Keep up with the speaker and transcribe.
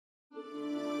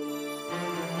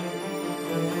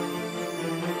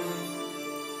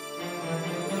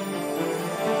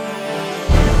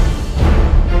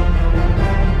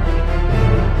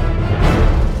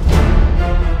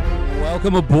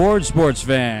Welcome aboard, sports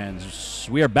fans.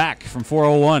 We are back from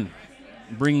 401,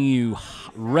 bringing you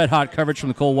red-hot coverage from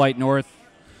the cold white north,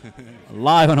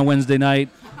 live on a Wednesday night.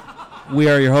 We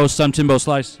are your hosts. I'm Timbo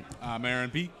Slice. I'm Aaron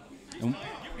Pete.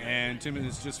 And Tim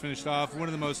has just finished off one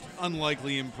of the most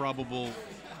unlikely, improbable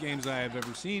games I have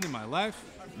ever seen in my life.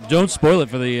 Don't spoil it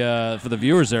for the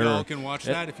viewers there. Y'all can watch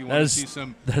that if you want to see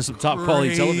some top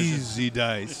quality television. Crazy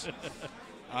dice.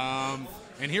 And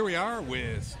here we are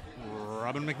with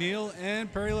Robin McNeil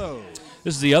and Perry Lowe.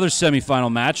 This is the other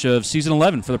semifinal match of Season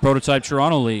 11 for the Prototype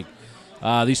Toronto League.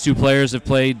 These two players have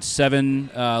played 7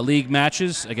 league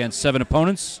matches against 7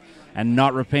 opponents and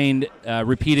not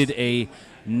repeated a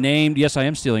named, yes, I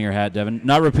am stealing your hat, Devin,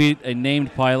 not repeat a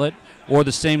named pilot or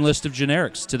the same list of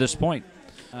generics to this point.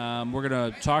 We're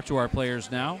going to talk to our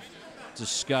players now,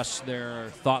 discuss their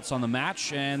thoughts on the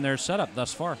match and their setup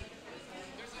thus far.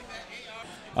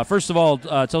 First of all,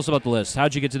 tell us about the list.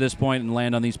 How'd you get to this point and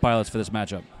land on these pilots for this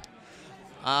matchup?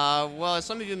 Well, as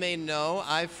some of you may know,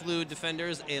 I flew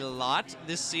Defenders a lot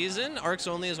this season. Arcs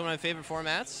Only is one of my favorite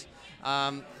formats.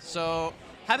 So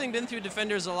having been through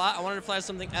Defenders a lot, I wanted to fly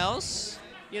something else.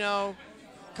 You know,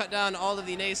 cut down all of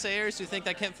the naysayers who think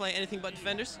I can't fly anything but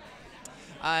Defenders.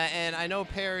 And I know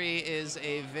Perry is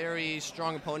a very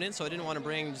strong opponent, so I didn't want to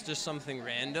bring just something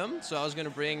random. So I was going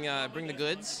to bring the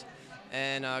goods.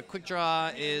 And Quick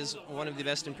Draw is one of the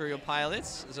best Imperial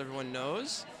pilots, as everyone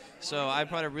knows. So I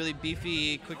brought a really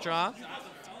beefy Quick Draw.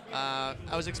 I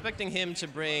was expecting him to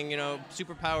bring,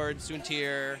 super-powered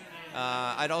Soontir.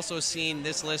 I'd also seen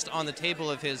this list on the table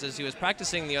of his as he was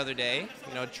practicing the other day,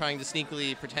 trying to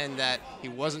sneakily pretend that he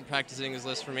wasn't practicing his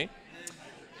list for me.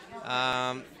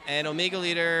 And Omega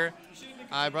Leader,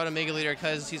 I brought Omega Leader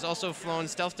because he's also flown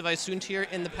Stealth Device Soontir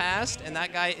in the past, and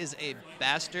that guy is a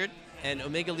bastard. And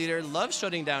Omega Leader loves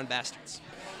shutting down bastards.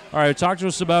 All right, talk to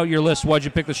us about your list. Why'd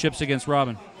you pick the ships against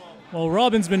Robin? Well,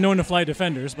 Robin's been known to fly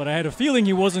Defenders, but I had a feeling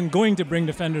he wasn't going to bring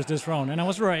Defenders this round, and I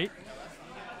was right.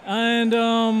 And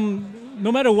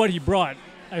no matter what he brought,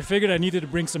 I figured I needed to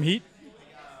bring some heat.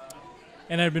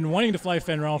 And I'd been wanting to fly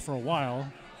Fen Rao for a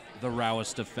while. The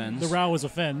rawest of Fens. The rawest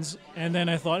of Fens. And then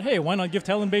I thought, hey, why not give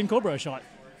Talonbane Cobra a shot?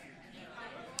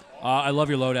 I love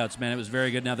your loadouts, man. It was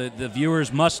very good. Now, the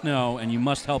viewers must know, and you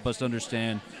must help us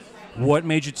understand, what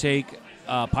made you take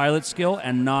pilot skill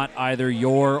and not either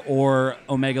your or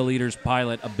Omega Leader's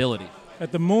pilot ability?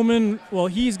 At the moment, well,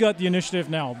 he's got the initiative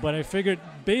now, but I figured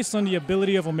based on the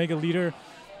ability of Omega Leader,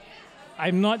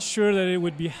 I'm not sure that it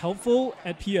would be helpful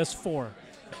at PS4.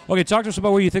 Okay, talk to us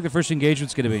about where you think the first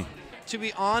engagement's going to be. To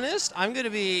be honest, I'm going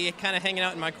to be kind of hanging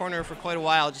out in my corner for quite a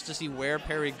while just to see where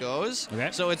Perry goes. Okay.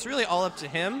 So it's really all up to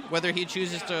him, whether he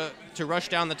chooses to rush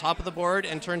down the top of the board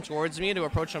and turn towards me to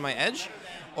approach on my edge,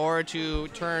 or to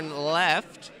turn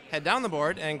left, head down the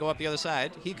board, and go up the other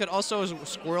side. He could also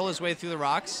squirrel his way through the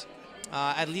rocks,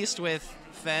 at least with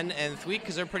Fen and Thweek,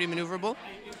 because they're pretty maneuverable.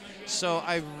 So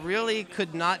I really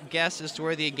could not guess as to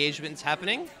where the engagement is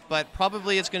happening, but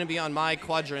probably it's going to be on my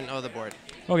quadrant of the board.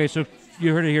 Okay, so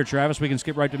you heard it here, Travis. We can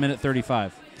skip right to minute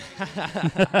 35.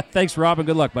 Thanks, Rob, and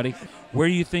good luck, buddy. Where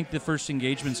do you think the first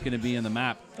engagement's going to be in the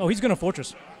map? Oh, he's going to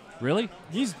Fortress. Really?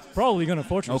 He's probably going to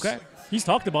Fortress. Okay. He's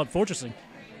talked about fortressing.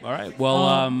 All right. Well,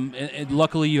 and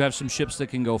luckily you have some ships that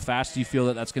can go fast. Do you feel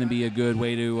that that's going to be a good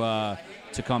way to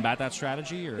combat that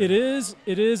strategy? Or? It is,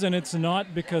 and it's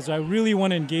not, because I really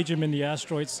want to engage him in the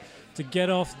asteroids to get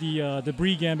off the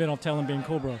debris gambit on Talonbane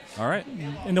Cobra. All right.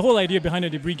 And the whole idea behind the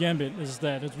debris gambit is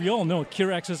that, as we all know,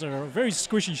 Kiraxes are a very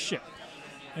squishy ship,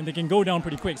 and they can go down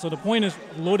pretty quick. So the point is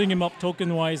loading him up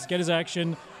token-wise, get his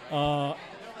action,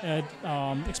 add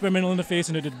experimental interface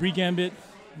into the debris gambit,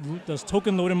 does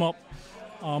token load him up,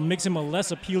 makes him a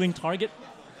less appealing target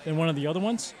than one of the other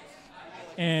ones.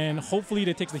 And hopefully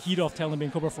that takes the heat off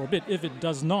Talonbane Cobra for a bit. If it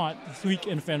does not,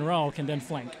 Thweek and Fen Rao can then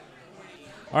flank.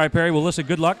 All right, Perry. Well, listen,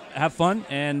 good luck. Have fun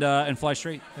and fly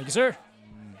straight. Thank you, sir.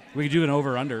 We could do an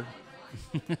over-under.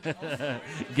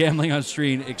 Gambling on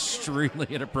stream, extremely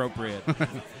inappropriate.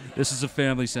 This is a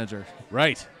family center.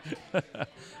 Right. No,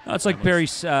 it's like Perry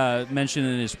mentioned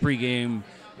in his pregame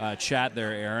chat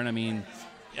there, Aaron. I mean,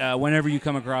 whenever you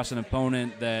come across an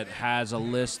opponent that has a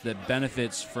list that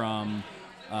benefits from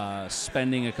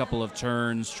spending a couple of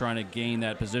turns trying to gain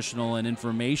that positional and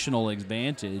informational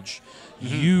advantage,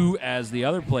 you as the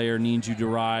other player need to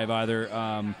derive either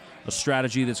a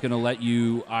strategy that's going to let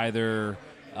you either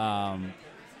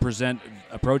present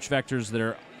approach vectors that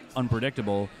are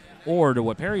unpredictable, or to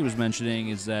what Perry was mentioning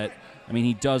is that, I mean,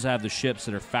 he does have the ships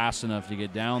that are fast enough to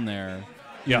get down there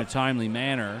in a timely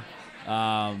manner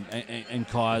and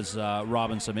cause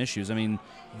Robin some issues. I mean,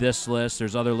 this list,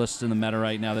 there's other lists in the meta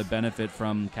right now that benefit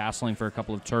from castling for a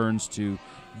couple of turns to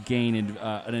gain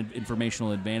an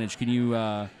informational advantage. Can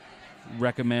you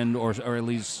recommend or at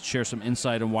least share some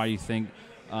insight on why you think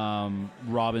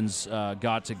Robin's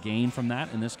got to gain from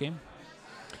that in this game?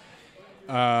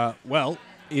 Well,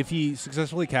 if he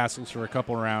successfully castles for a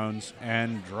couple rounds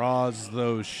and draws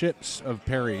those ships of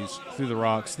Perry's through the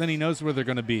rocks, then he knows where they're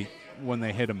going to be when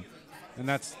they hit him, and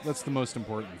that's the most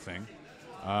important thing.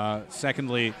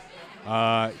 Secondly,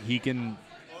 he can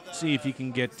see if he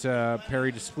can get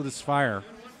Perry to split his fire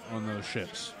on those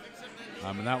ships,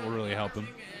 and that will really help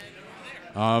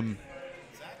him.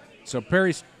 So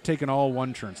Perry's taken all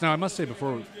one turns. Now, I must say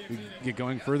before we get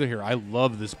going further here, I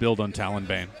love this build on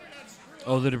Talonbane.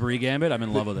 Oh, the Debris Gambit? I'm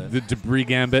in love with it. The Debris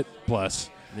Gambit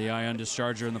plus The Ion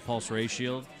Discharger and the Pulse Ray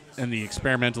Shield. and the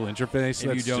experimental interface.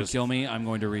 If you don't kill me, I'm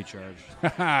going to recharge.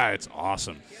 It's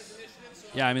awesome.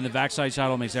 Yeah, I mean, the backside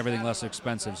saddle makes everything less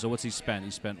expensive. So what's he spent?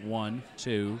 He spent 1,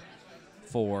 2,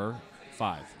 4,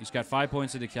 5. He's got 5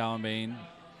 points into Talonbane,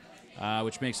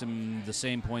 which makes him the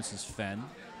same points as Fen.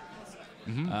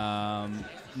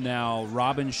 Now,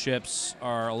 Robin's ships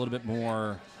are a little bit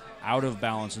more out of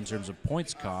balance in terms of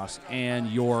points cost, and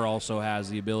Yor also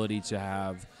has the ability to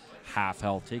have half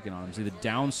health taken on him. See, the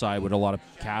downside, what a lot of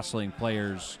castling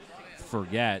players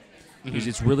forget, is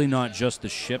it's really not just the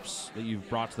ships that you've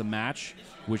brought to the match,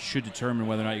 which should determine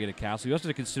whether or not you get a castle. You also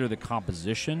have to consider the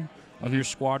composition of your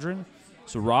squadron.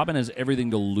 So Robin has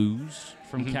everything to lose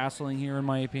from castling here, in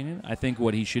my opinion. I think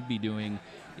what he should be doing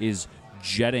is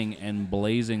jetting and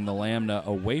blazing the Lambda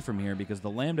away from here, because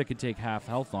the Lambda could take half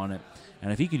health on it,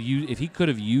 and if he could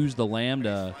have used the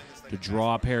Lambda to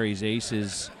draw Perry's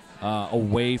aces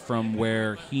away from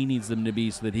where he needs them to be,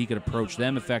 so that he could approach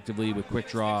them effectively with quick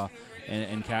draw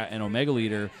and Omega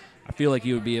Leader, I feel like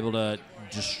he would be able to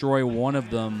destroy one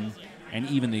of them and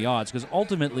even the odds, because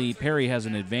ultimately Perry has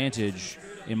an advantage,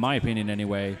 in my opinion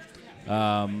anyway,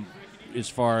 as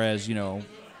far as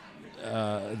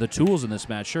the tools in this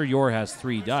match. Sure, Yor has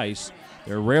 3 dice.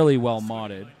 They're rarely well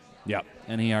modded. Yep.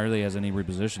 And he hardly has any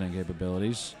repositioning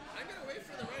capabilities.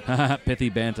 Pithy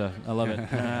Bantha. I love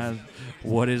it.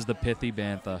 What is the Pithy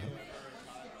Bantha?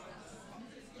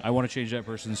 I want to change that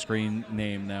person's screen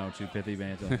name now to Pithy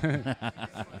Bantha.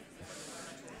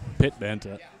 Pit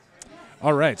Banta.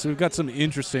 All right, so we've got some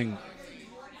interesting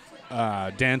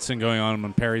dancing going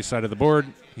on Perry's side of the board.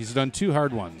 He's done 2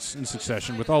 hard ones in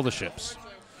succession with all the ships.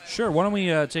 Sure. Why don't we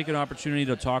take an opportunity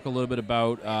to talk a little bit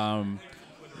about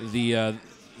the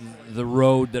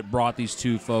road that brought these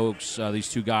two folks, these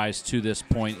two guys, to this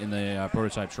point in the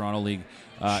Prototype Toronto League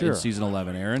in Season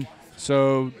 11, Aaron?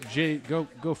 So, Jay,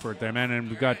 go for it there, man. And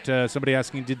we've got somebody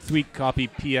asking, did Thweek copy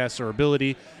PS or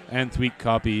ability? And Thweek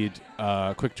copied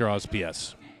Quick Draw's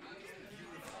PS.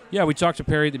 Yeah, we talked to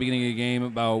Perry at the beginning of the game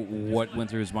about what went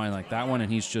through his mind like that one,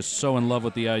 and he's just so in love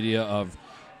with the idea of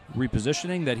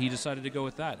repositioning that he decided to go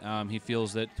with that. He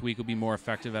feels that Thweek will be more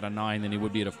effective at a 9 than he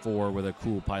would be at a 4 with a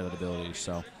cool pilot ability.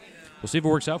 So we'll see if it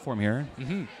works out for him here.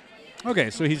 Okay,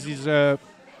 so he's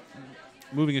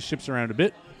moving his ships around a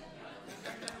bit,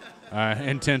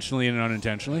 intentionally and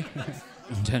unintentionally.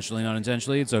 Intentionally, not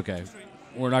intentionally, it's okay.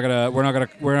 We're not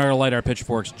gonna light our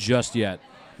pitchforks just yet.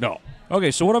 No.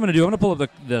 Okay, so what I'm going to do, I'm going to pull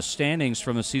up the standings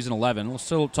from the Season 11. We'll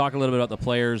still talk a little bit about the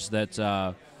players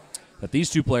that these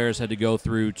two players had to go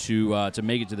through to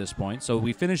make it to this point. So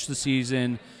we finished the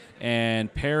season,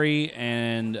 and Perry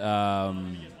and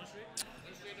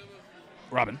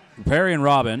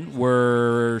Robin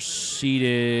were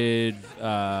seeded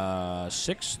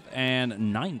 6th and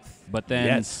 9th. But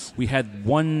then we had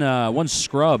one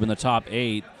scrub in the top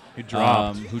 8. He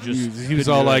dropped. He was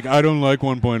all like, I don't like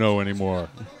 1.0 anymore.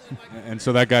 And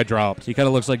so that guy dropped. He kind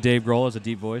of looks like Dave Grohl, has a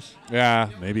deep voice. Yeah,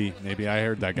 maybe I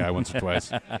heard that guy once or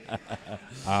twice.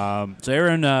 So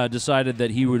Aaron decided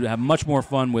that he would have much more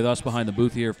fun with us behind the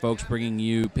booth here, folks, bringing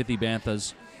you Pithy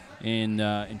Banthas in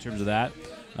terms of that.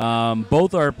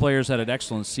 Both our players had an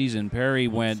excellent season. Perry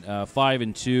went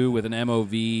 5-2 with an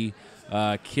MOV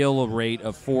kill rate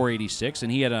of 486,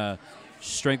 and he had a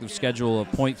strength of schedule of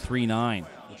 0.39,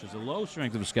 which is a low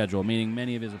strength of schedule, meaning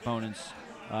many of his opponents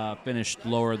finished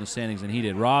lower in the standings than he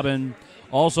did. Robin,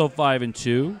 also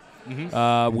 5-2,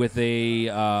 with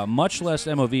a much less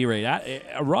MOV rate.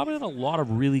 Robin had a lot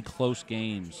of really close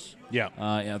games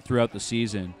throughout the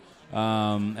season.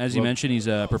 As you mentioned, he's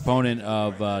a proponent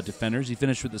of defenders. He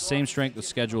finished with the same strength of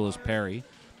schedule as Perry,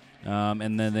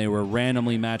 and then they were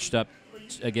randomly matched up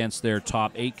against their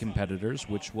top 8 competitors,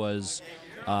 which was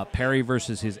Perry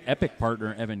versus his epic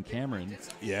partner, Evan Cameron,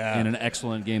 in an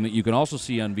excellent game that you can also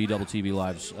see on VTTV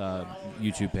Live's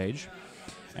YouTube page.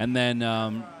 And then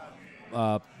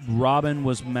Robin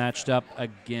was matched up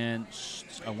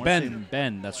against Ben.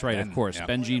 Ben. That's right, Ben, of course. yeah.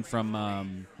 Ben Jean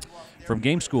from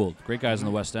Game School. Great guys in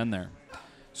the West End there.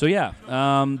 So yeah,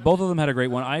 both of them had a great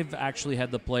one. I've actually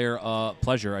had the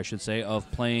pleasure, I should say, of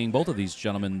playing both of these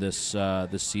gentlemen this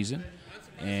season,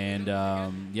 and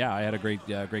yeah, I had a great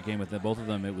game with both of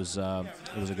them. It was a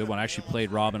good one. I actually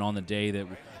played Robin on the day that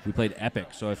we played Epic.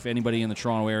 So if anybody in the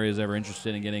Toronto area is ever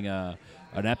interested in getting an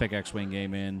Epic X-Wing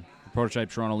game in, the Prototype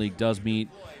Toronto League does meet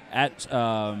at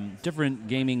different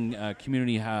gaming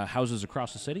community houses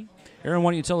across the city. Aaron,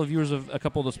 why don't you tell the viewers of a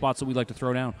couple of the spots that we'd like to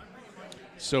throw down?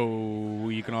 So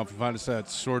you can often find us at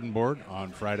Sword and Board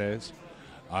on Fridays.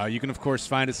 You can, of course,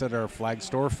 find us at our flag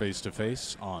store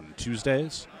face-to-face on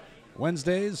Tuesdays.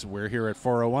 Wednesdays, we're here at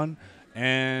 401.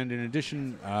 And in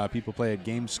addition, people play at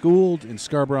Game Schooled in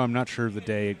Scarborough. I'm not sure of the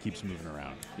day. It keeps moving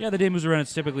around. Yeah, the day moves around.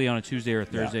 It's typically on a Tuesday or a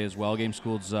Thursday as well. Game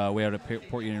Schooled's way out at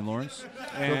Port Union Lawrence.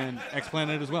 And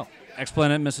X-Planet as well.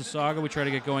 X-Planet Mississauga, we try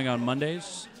to get going on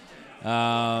Mondays.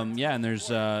 Yeah, and there's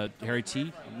Harry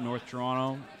T, North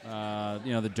Toronto,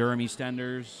 the Durham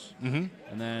EastEnders. Mm-hmm.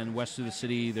 And then west of the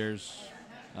city, there's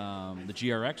the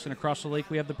GRX. And across the lake,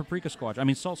 we have the Paprika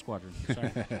Squadron. Salt Squadron. Sorry.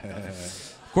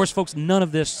 Of course, folks, none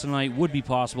of this tonight would be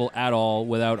possible at all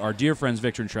without our dear friends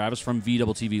Victor and Travis from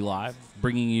VTTV Live,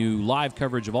 bringing you live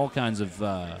coverage of all kinds of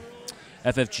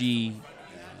FFG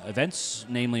events,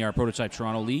 namely our Prototype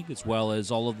Toronto League, as well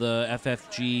as all of the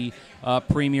FFG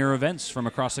premier events from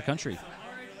across the country.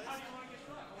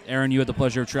 Aaron, you had the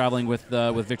pleasure of traveling with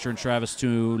Victor and Travis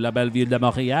to La Belle Ville de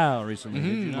Montréal recently. Did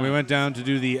you not? We went down to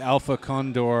do the Alpha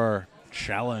Condor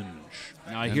Challenge.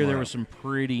 Now, I hear there were some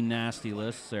pretty nasty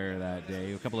lists there that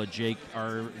day. A couple of Jake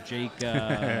You've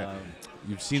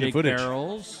seen Jake the footage.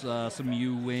 Barrels, some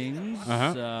U-Wings.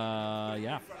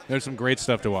 Yeah. There's some great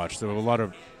stuff to watch. There were a lot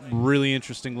of really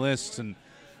interesting lists and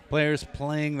players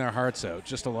playing their hearts out.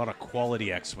 Just a lot of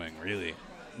quality X-Wing, really.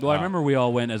 Well, I remember we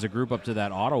all went as a group up to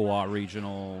that Ottawa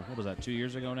regional, what was that, 2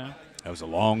 years ago now? That was a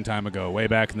long time ago, way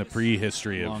back in the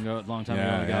prehistory of... Long time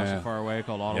ago in a galaxy far away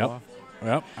called Ottawa.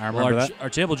 Yep, I remember that.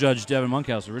 Our table judge, Devin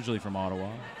Monkhouse, originally from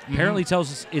Ottawa, apparently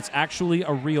tells us it's actually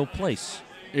a real place.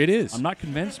 It is. I'm not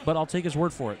convinced, but I'll take his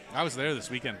word for it. I was there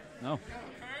this weekend. No.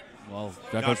 Well,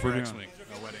 Not for X-Wing,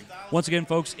 a wedding. Once again,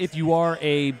 folks, if you are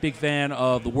a big fan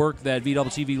of the work that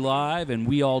VTTV Live, and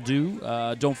we all do,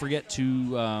 don't forget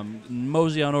to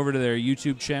mosey on over to their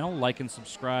YouTube channel, like and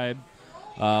subscribe,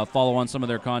 follow on some of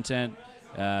their content.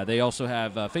 They also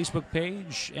have a Facebook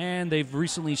page, and they've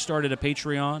recently started a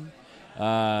Patreon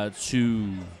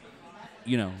to,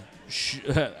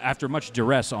 after much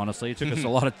duress, honestly. It took us a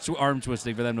lot of arm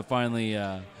twisting for them to finally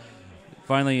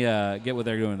get what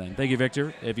they're doing then. Thank you,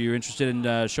 Victor. If you're interested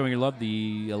in showing your love,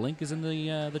 the link is in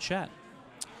the chat.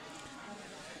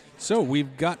 So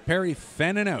we've got Perry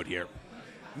fanning out here.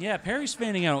 Yeah, Perry's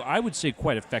fanning out, I would say,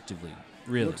 quite effectively,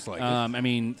 really. Looks like it.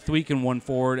 Thwee can one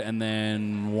forward, and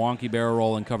then Wonky barrel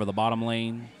roll and cover the bottom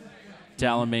lane.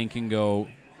 Talonbane can go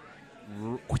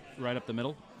right up the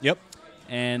middle. Yep.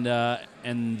 And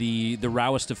the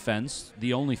Rowest of Fens,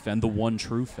 the only Fen, the one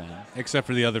true Fen. Except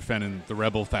for the other Fen in the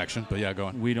Rebel faction, but yeah, go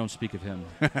on. We don't speak of him.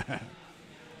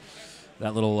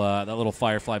 that little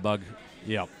Firefly bug.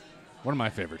 Yeah. One of my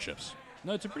favorite ships.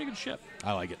 No, it's a pretty good ship.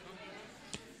 I like it.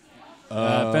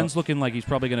 Fen's looking like he's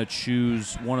probably going to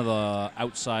choose one of the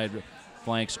outside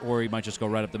flanks, or he might just go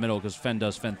right up the middle because Fen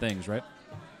does Fen things, right?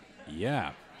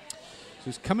 Yeah. So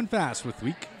he's coming fast with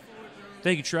Week.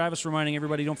 Thank you, Travis. Reminding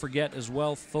everybody, don't forget as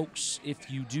well, folks,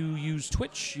 if you do use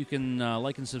Twitch, you can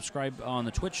like and subscribe on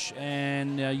the Twitch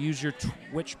and use your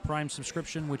Twitch Prime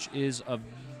subscription, which is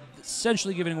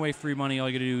essentially giving away free money. All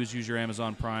you got to do is use your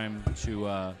Amazon Prime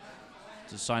to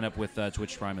sign up with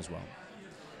Twitch Prime as well.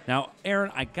 Now,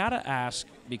 Aaron, I got to ask,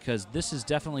 because this is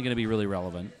definitely going to be really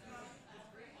relevant.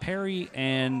 Perry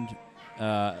and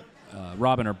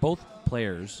Robin are both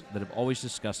players that have always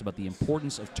discussed about the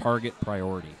importance of target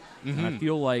priority. And I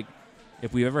feel like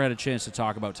if we ever had a chance to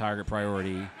talk about target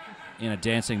priority in a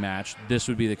dancing match, this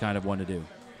would be the kind of one to do.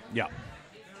 Yeah.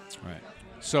 Right.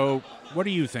 So what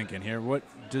are you thinking here? What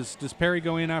does Perry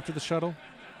go in after the shuttle?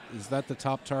 Is that the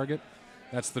top target?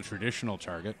 That's the traditional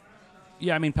target.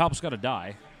 Yeah, Palp's got to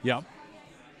die. Yeah.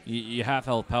 You half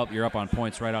health Palp, you're up on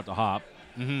points right out the hop.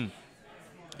 Mm-hmm.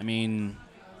 To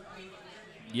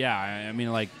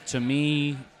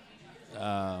me,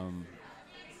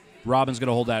 Robin's going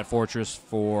to hold that fortress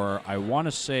for, I want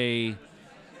to say,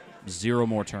 0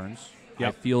 more turns. Yep.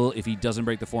 I feel if he doesn't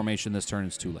break the formation this turn,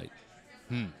 it's too late.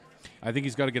 I think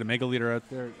he's got to get a Mega Leader out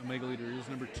there. Omega Leader is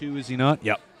number 2, is he not?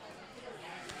 Yep.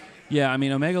 Yeah,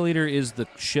 Omega Leader is the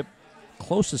ship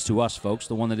closest to us, folks,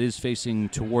 the one that is facing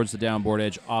towards the downboard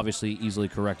edge, obviously easily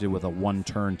corrected with a 1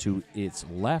 turn to its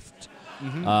left.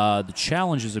 The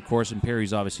challenge is, of course, and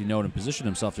Perry's obviously known and positioned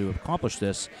himself to accomplish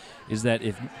this, is that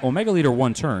if Omega Leader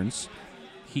 1 turns,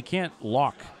 he can't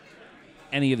lock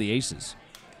any of the aces.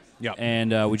 Yep.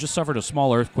 And we just suffered a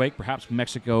small earthquake. Perhaps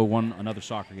Mexico won another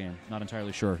soccer game. Not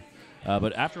entirely sure.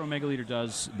 But after Omega Leader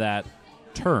does that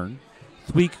turn,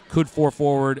 Thweek could 4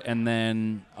 forward and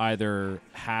then either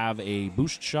have a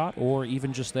boost shot or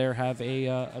even just there have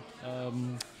a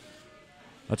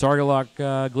target lock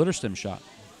glitter stem shot.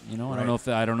 You know, Right.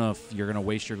 I don't know if you're going to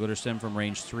waste your glitter stem from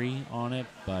range 3 on it,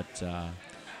 but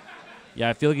yeah,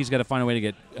 I feel like he's got to find a way to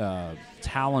get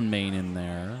Talonmane in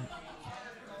there.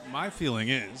 My feeling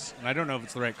is, and I don't know if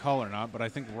it's the right call or not, but I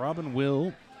think Robin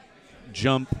will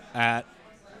jump at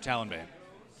Talonbane.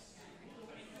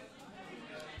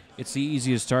 It's the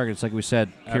easiest target. It's like we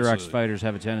said, Kirax Absolutely. fighters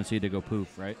have a tendency to go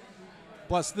poof, right?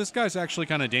 Plus, this guy's actually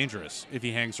kind of dangerous if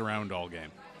he hangs around all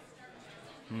game.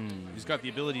 He's got the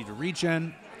ability to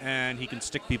regen, and he can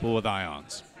stick people with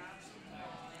ions.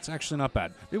 It's actually not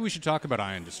bad. Maybe we should talk about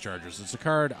Ion Dischargers. It's a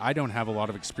card I don't have a lot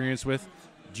of experience with.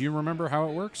 Do you remember how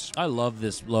it works? I love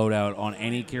this loadout on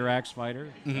any Kirax fighter.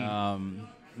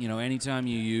 You know, anytime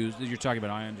you use, you're talking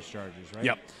about ion dischargers, right?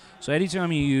 Yep. So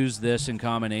anytime you use this in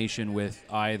combination with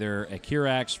either a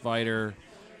Kirax fighter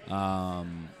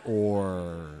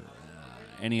or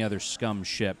any other scum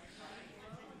ship,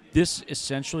 this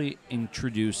essentially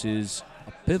introduces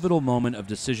a pivotal moment of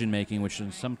decision making, which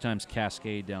can sometimes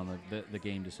cascade down the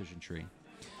game decision tree.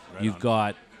 Right You've on.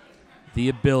 got the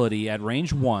ability at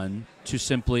range 1 to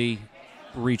simply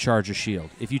recharge a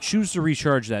shield. If you choose to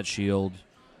recharge that shield,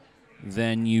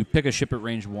 then you pick a ship at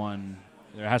range 1.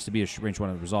 There has to be a range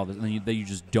 1 to resolve it, and then you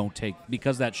just don't take,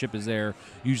 because that ship is there,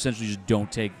 you essentially just don't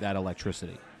take that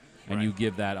electricity, and Right. you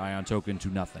give that ion token to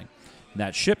nothing.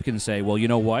 That ship can say, well, you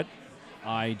know what?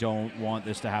 I don't want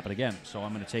this to happen again, so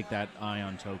I'm going to take that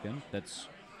ion token that's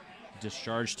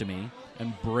discharged to me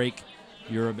and break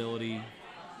your ability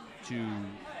to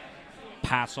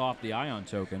pass off the ion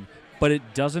token, but it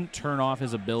doesn't turn off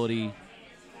his ability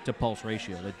to pulse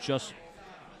ratio. It just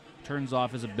turns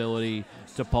off his ability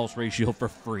to pulse ratio for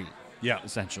free. Yeah.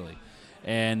 Essentially.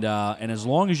 And as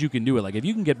long as you can do it, like if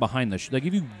you can get behind like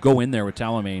if you go in there with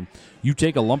Talonmane, you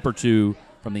take a lump or two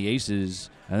from the aces,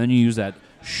 and then you use that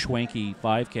schwanky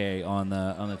 5K on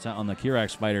the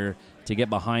Kirax fighter to get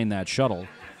behind that shuttle.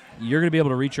 You're going to be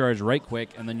able to recharge right quick,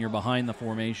 and then you're behind the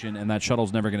formation, and that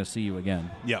shuttle's never going to see you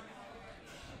again. Yep.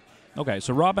 Okay,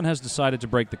 so Robin has decided to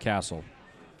break the castle.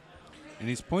 And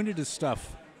he's pointed his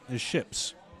stuff, his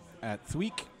ships, at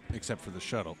Thweek, except for the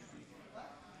shuttle.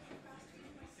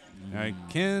 Now, he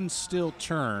can still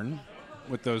turn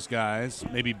with those guys,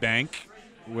 maybe bank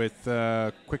with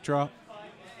Quick Draw,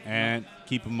 and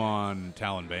keep him on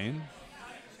Talonbane.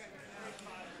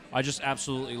 I just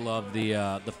absolutely love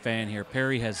the fan here.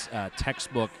 Perry has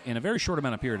textbook in a very short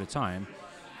amount of period of time.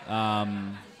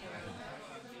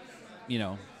 You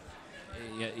know,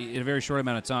 in a very short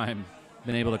amount of time,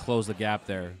 been able to close the gap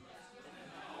there.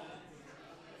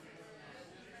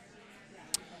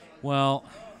 Well,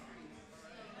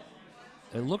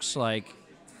 it looks like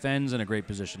Fenn's in a great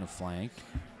position to flank.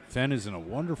 Fenn is in a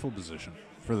wonderful position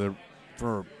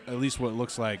for at least what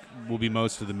looks like will be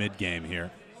most of the mid game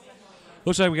here.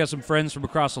 Looks like we got some friends from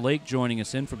across the lake joining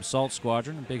us in from Salt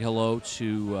Squadron. A big hello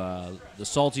to the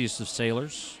saltiest of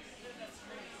sailors,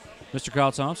 Mr.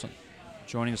 Kyle Thompson,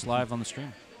 joining us live on the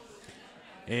stream.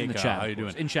 Hey, In the Kyle, chat, how you of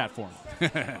course. doing? In chat form.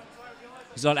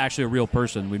 He's not actually a real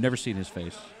person. We've never seen his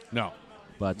face, No,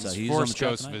 but he's he's on the Force chat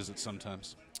Ghost tonight. visits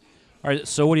sometimes. All right,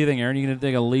 so what do you think, Aaron? Are you going to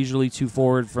take a leisurely 2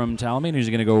 forward from Talonmane, or is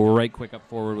he going to go right quick up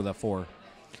forward with a 4?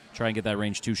 Try and get that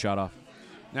range 2 shot off.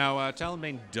 Now,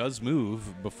 Talonbane does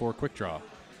move before Quick Draw,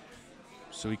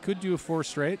 so he could do a 4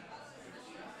 straight.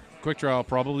 Quick Draw will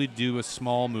probably do a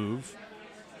small move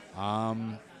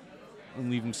and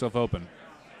leave himself open.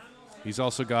 He's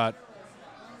also got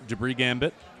Debris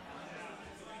Gambit.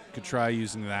 Could try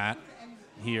using that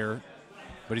here,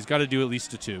 but he's got to do at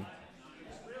least a 2.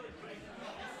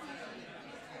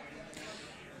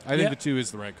 I think Yeah. the 2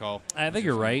 is the right call. I think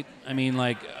you're right. I mean,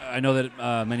 like, I know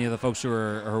that many of the folks who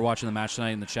are watching the match tonight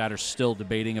in the chat are still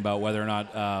debating about whether or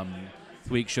not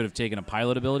Thweek should have taken a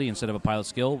pilot ability instead of a pilot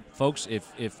skill. Folks,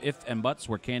 if and buts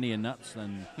were candy and nuts,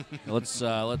 then let's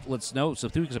know. So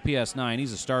Thweek's a PS9.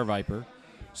 He's a Star Viper.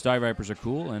 Star Vipers are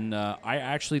cool, and I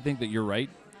actually think that you're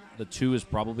right. The 2 is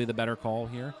probably the better call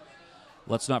here.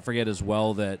 Let's not forget as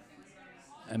well that,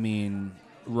 I mean,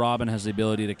 Robin has the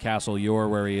ability to castle Yor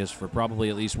where he is for probably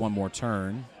at least one more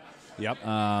turn. Yep.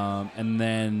 And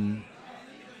then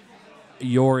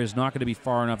Yor is not going to be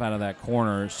far enough out of that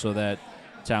corner so that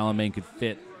Talonmane could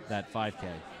fit that 5K,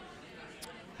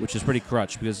 which is pretty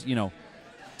crutch because,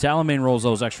 Talonmane rolls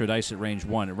those extra dice at range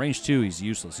 1. At range 2, he's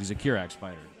useless. He's a Kirax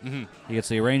fighter. Mm-hmm. He gets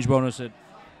the range bonus at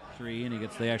 3, and he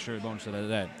gets the extra bonus at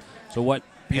that. So what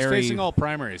He's Perry... facing all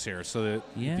primaries here, so that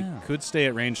if he could stay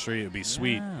at range 3, it would be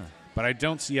sweet. But I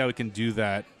don't see how he can do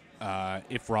that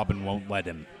if Robin won't let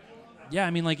him. Yeah, I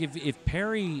mean, like, if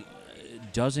Perry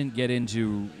doesn't get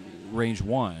into range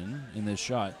 1 in this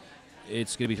shot,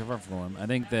 it's going to be tougher for him. I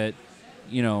think that,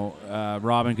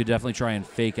 Robin could definitely try and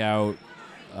fake out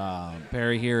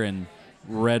Perry here and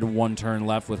red 1 turn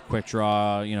left with quick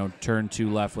draw, turn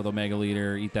 2 left with Omega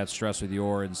Leader, eat that stress with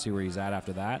Yor and see where he's at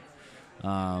after that.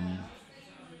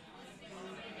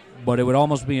 But it would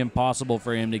almost be impossible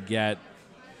for him to get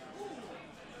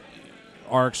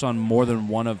arcs on more than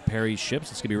one of Perry's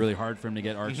ships. It's going to be really hard for him to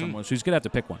get arcs on one, so he's going to have to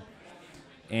pick one.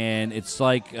 And it's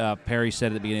like Perry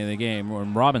said at the beginning of the game, or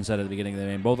Robin said at the beginning of the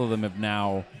game, both of them have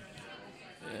now,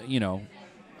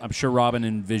 I'm sure Robin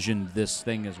envisioned this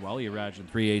thing as well. He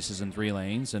imagined 3 aces in 3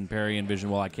 lanes, and Perry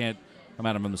envisioned, well, I can't come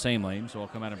at him from the same lane, so I'll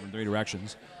come at him from 3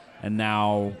 directions. And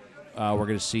now we're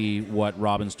going to see what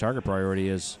Robin's target priority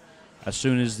is as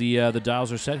soon as the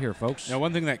dials are set here, folks. Now,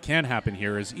 one thing that can happen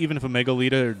here is even if Omega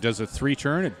Leader does a 3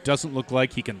 turn, it doesn't look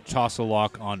like he can toss a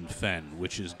lock on Fen,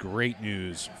 which is great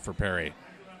news for Perry.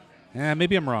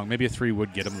 Maybe I'm wrong. Maybe a 3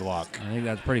 would get him the lock. I think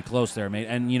that's pretty close there, mate.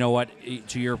 And you know what?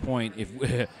 To your point,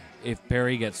 if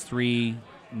Perry gets 3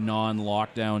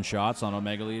 non-lockdown shots on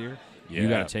Omega Leader, you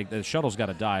got to take the shuttle's got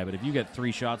to die. But if you get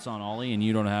 3 shots on Ollie and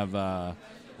you don't have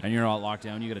and you're not locked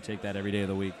down, you got to take that every day of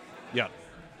the week. Yeah.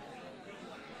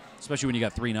 Especially when you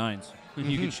got 3 9s.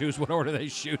 You can choose what order they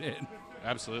shoot in.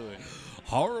 Absolutely.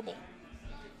 Horrible.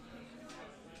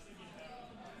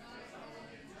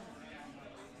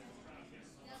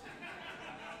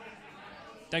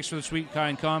 Thanks for the sweet,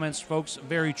 kind comments, folks.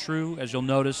 Very true. As you'll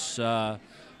notice,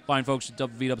 fine folks at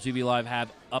VWTV Live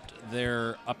have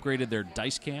upgraded their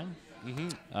dice cam.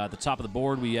 At the top of the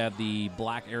board, we have the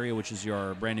black area, which is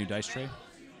your brand new dice tray.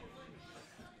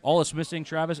 All it's missing,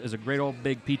 Travis, is a great old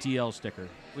big PTL sticker.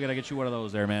 We got to get you one of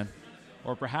those there, man.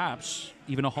 Or perhaps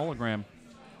even a hologram.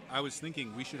 I was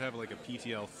thinking we should have like a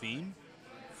PTL theme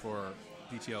for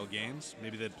PTL games.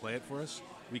 Maybe they'd play it for us.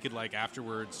 We could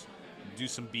afterwards do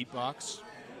some beatbox,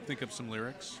 think up some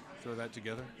lyrics, throw that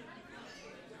together.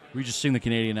 We just sing the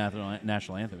Canadian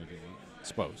national anthem if you want.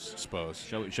 Suppose.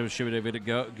 Shall we give it a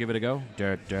go? Give it a go.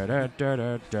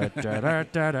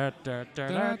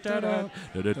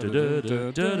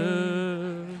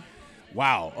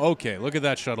 Wow. Okay, look at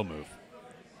that shuttle move.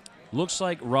 Looks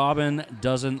like Robin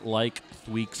doesn't like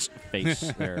Thweek's face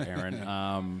there,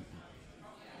 Aaron.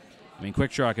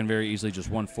 Quick Draw can very easily just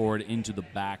 1 forward into the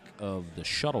back of the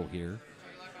shuttle here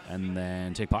and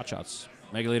then take pot shots.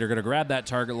 Mega Leader going to grab that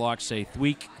target lock, say,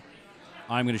 Thweek,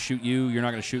 I'm going to shoot you. You're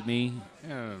not going to shoot me.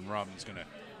 And Robin's going to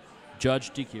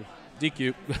judge DQ.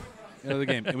 End of the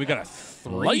game. And we got a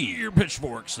 3. Light your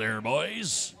pitchforks there,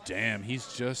 boys. Damn,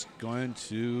 he's just going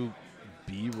to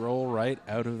B-roll right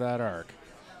out of that arc.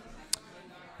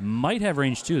 Might have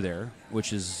range 2 there,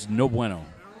 which is no bueno.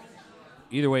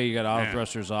 Either way, you got auto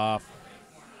thrusters off.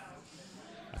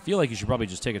 I feel like you should probably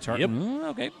just take a target. Yep.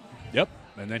 Okay. Yep.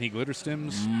 And then he glitter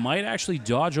stims. Might actually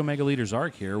dodge Omega Leader's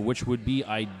arc here, which would be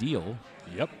ideal.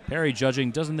 Yep. Perry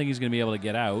judging doesn't think he's going to be able to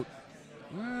get out.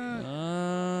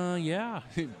 Yeah.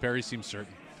 Perry seems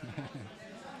certain.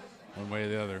 One way or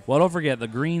the other. Well, don't forget, the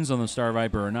greens on the Star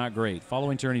Viper are not great.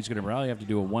 Following turn, he's going to probably have to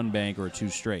do a 1 bank or a 2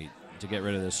 straight to get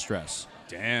rid of this stress.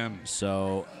 Damn.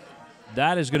 So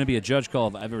that is going to be a judge call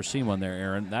if I've ever seen one there,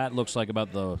 Aaron. That looks like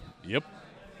about the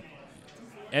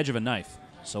edge of a knife.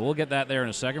 So we'll get that there in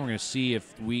a second. We're going to see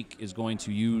if Thweek is going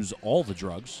to use all the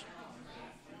drugs.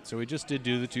 So we just did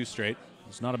do the 2 straight.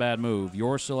 It's not a bad move.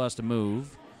 Yor still has to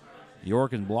move. Yor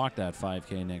can block that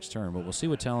 5K next turn, but we'll see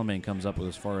what Talonmane comes up with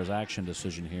as far as action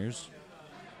decision here.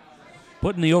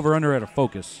 Putting the over-under at a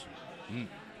focus.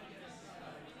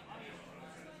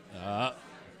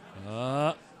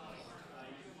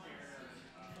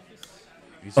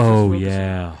 Oh,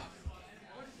 yeah.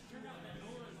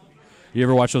 You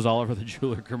ever watch those Oliver the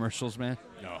Jeweler commercials, man?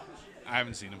 No, I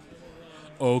haven't seen them.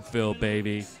 Oakville,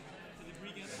 baby.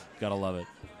 Gotta love it.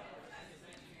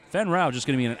 Fen Rao just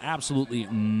going to be in an absolutely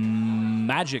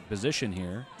magic position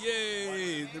here.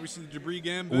 Yay! Did we see the debris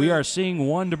gambit? We are seeing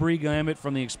 1 debris gambit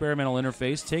from the experimental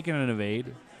interface, taking an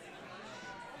evade.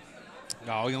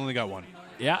 No, he only got 1.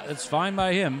 Yeah, that's fine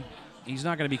by him. He's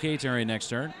not going to be K-turning next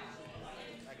turn.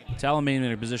 Talonmane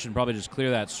in a position to probably just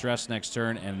clear that stress next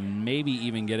turn and maybe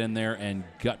even get in there and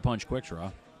gut punch quick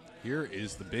draw. Here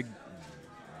is the big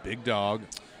Big dog.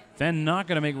 Fen not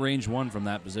going to make range 1 from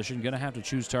that position. Going to have to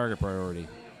choose target priority.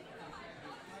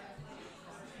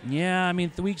 Yeah, I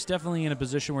mean, Thweek's definitely in a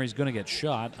position where he's going to get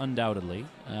shot, undoubtedly.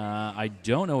 I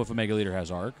don't know if Omega Leader has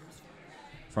arc.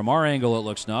 From our angle, it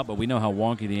looks not, but we know how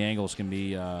wonky the angles can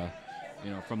be,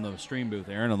 from the stream booth,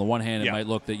 Aaron. On the one hand, it might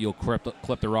look that you'll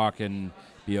clip the rock and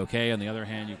be okay. On the other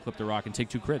hand, you clip the rock and take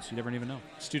 2 crits. You never even know.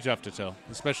 It's too tough to tell,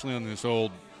 especially on this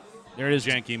old there it is.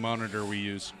 janky monitor we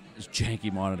use. This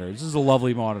janky monitor. This is a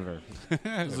lovely monitor.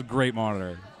 This is a great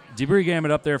monitor. Debris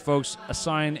Gambit up there, folks.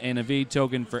 Assign an evade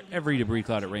token for every debris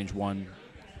cloud at range 1.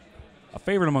 A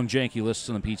favorite among janky lists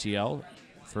on the PTL.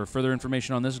 For further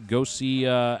information on this, go see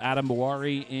Adam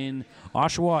Bawari in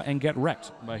Oshawa and get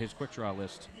wrecked by his quick draw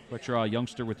list. Quick draw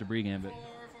youngster with Debris Gambit.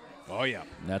 Oh, yeah.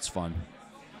 That's fun.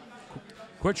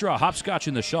 Quick draw hopscotch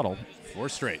in the shuttle. 4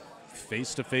 straight.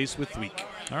 Face-to-face with Thweek.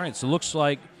 All right, so looks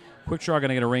like quick draw going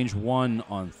to get a range 1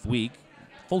 on Thweek.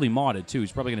 Fully modded, too.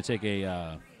 He's probably going to take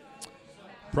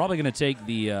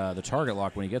the target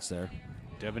lock when he gets there.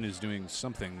 Devin is doing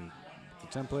something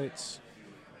with the templates.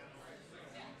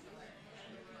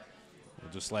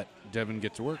 We'll just let Devin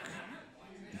get to work.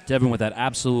 Devin with that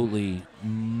absolutely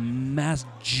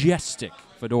majestic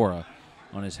fedora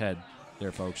on his head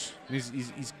there, folks. He's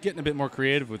getting a bit more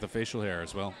creative with the facial hair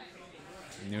as well.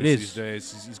 It is. These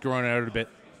days, he's growing out a bit.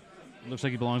 Looks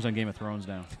like he belongs on Game of Thrones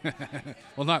now.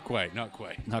 Well, not quite. Not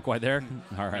Not quite there?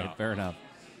 All right, No. Fair enough.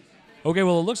 Okay,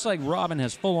 well, it looks like Robin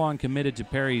has full-on committed to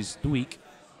Perry's Thweek.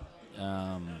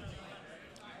 I'm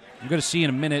going to see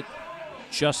in a minute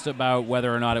just about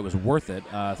whether or not it was worth it.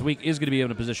 Thweek is going to be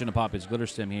in a position to pop his Glitter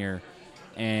Stim here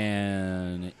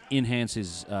and enhance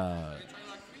his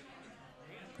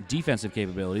defensive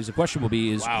capabilities. The question will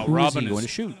be is who is he going to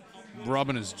shoot?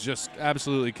 Robin is just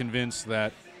absolutely convinced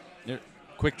that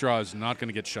quick draw is not going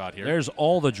to get shot here. There's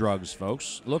all the drugs,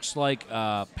 folks. Looks like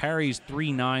Parry's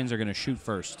 3 9s are going to shoot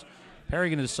first. Perry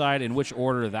going to decide in which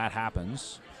order that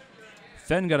happens.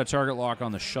 Fen got a target lock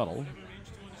on the shuttle.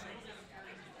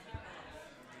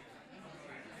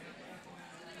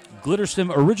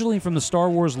 Glitterstim, originally from the Star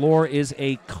Wars lore, is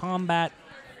a combat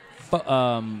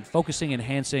focusing,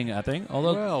 enhancing thing.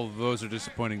 Although, well, those are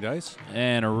disappointing dice.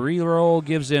 And a reroll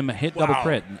gives him a hit double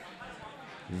crit.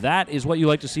 That is what you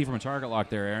like to see from a target lock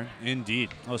there, Aaron.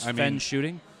 Indeed. That was Fen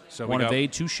shooting. So one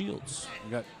evade, 2 shields.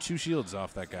 We got 2 shields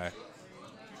off that guy.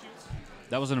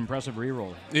 That was an impressive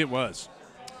reroll. It was.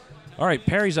 All right,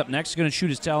 Perry's up next. He's going to shoot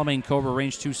his Talamain Cobra,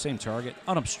 range 2, same target,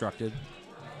 unobstructed.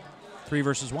 3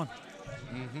 versus 1.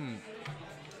 Mm-hmm.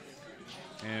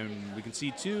 And we can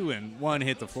see 2 and 1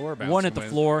 hit the floor. 1 hit the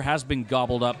floor, has been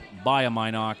gobbled up by a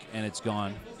Minoc, and it's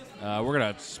gone. We're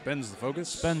going to spends the focus.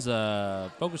 Spends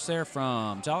a focus there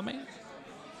from Talamain.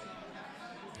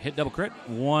 Hit double crit.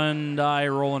 1 die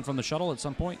rolling from the shuttle at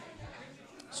some point.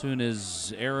 As soon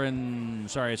as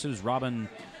Robin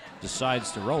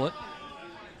decides to roll it.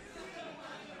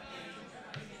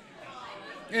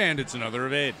 And it's another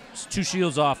evade. It's 2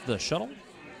 shields off the shuttle.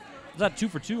 Is that 2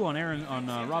 for 2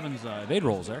 on Robin's evade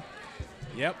rolls there?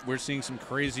 Yep, we're seeing some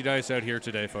crazy dice out here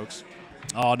today, folks.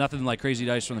 Oh, nothing like crazy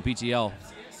dice from the PTL.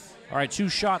 All right, 2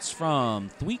 shots from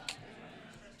Thweek.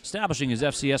 Establishing his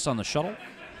FCS on the shuttle.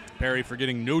 Perry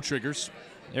forgetting no triggers.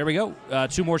 There we go.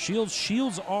 2 more shields.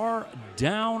 Shields are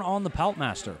down on the Palp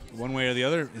Master. One way or the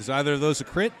other. Is either of those a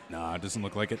crit? Nah, it doesn't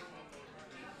look like it.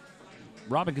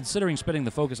 Robin, considering spending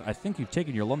the focus, I think you've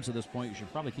taken your lumps at this point. You should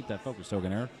probably keep that focus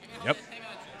token, Aaron. Yep.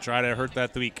 Try to hurt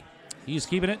that Thweek. He's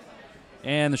keeping it.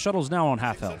 And the shuttle's now on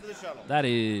half health. That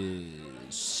is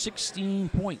 16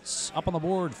 points up on the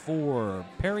board for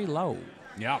Perry Lowe.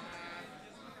 Yeah.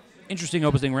 Interesting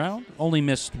opening round. Only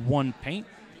missed 1 paint.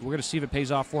 We're going to see if it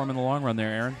pays off for him in the long run there,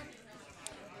 Aaron.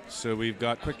 So we've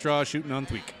got Quick Draw shooting on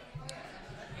Thweek.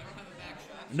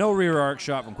 No rear arc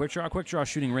shot from Quick Draw. Quick Draw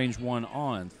shooting range 1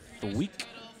 on Thweek.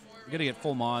 We're going to get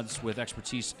full mods with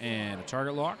expertise and a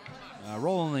target lock.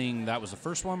 Rolling, that was the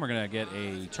first one. We're going to get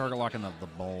a target lock in the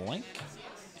blank.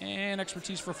 And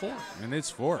expertise for 4. And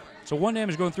it's 4. So 1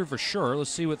 damage going through for sure.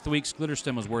 Let's see what Thweek's Glitter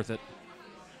Stim was worth it.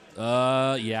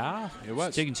 Yeah. It was.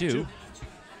 It's taking 2.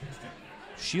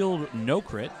 Shield, no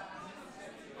crit.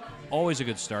 Always a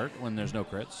good start when there's no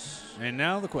crits. And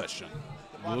now the question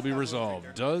will be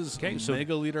resolved. Does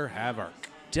Mega Leader have arc?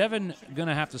 Devin going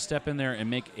to have to step in there and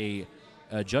make a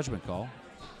judgment call.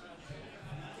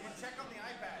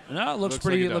 No, it looks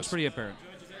pretty. It looks pretty apparent.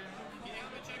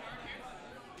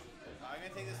 I'm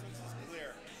gonna take this one since it's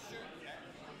clear.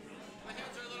 My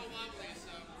hands are a little wobbly,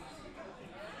 so.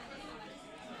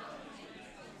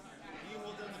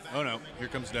 Oh no! Here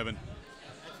comes Devin.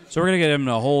 So we're gonna get him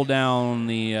to hold down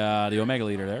the Omega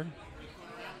Leader there.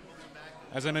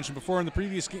 As I mentioned before in the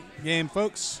previous game,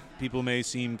 folks, people may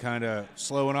seem kind of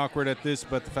slow and awkward at this,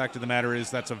 but the fact of the matter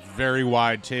is that's a very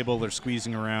wide table they're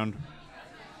squeezing around.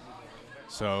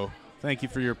 So thank you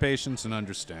for your patience and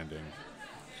understanding.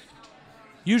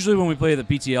 Usually when we play the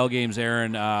PTL games,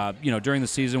 Aaron, during the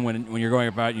season when you're going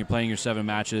about and you're playing your 7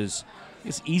 matches,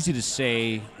 it's easy to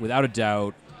say, without a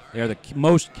doubt, they are the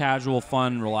most casual,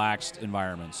 fun, relaxed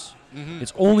environments. Mm-hmm.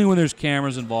 It's only when there's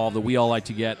cameras involved that we all like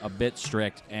to get a bit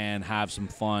strict and have some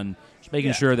fun, just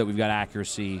making sure that we've got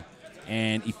accuracy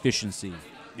and efficiency.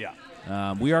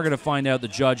 Yeah. We are going to find out the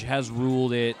judge has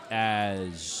ruled it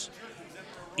as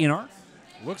INR.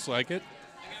 Looks like it.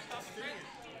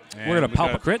 We're going to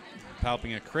palp a crit.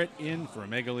 Palping a crit in for a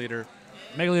Megaliter.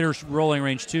 Megaliter's rolling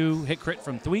range 2, hit crit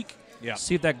from Thweek. Yeah.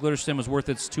 See if that glitter stem was worth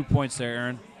its 2 points there,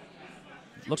 Aaron.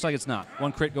 Looks like it's not.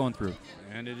 1 crit going through.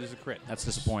 And it is a crit. That's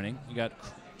disappointing. You got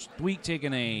Thweek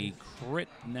taking a crit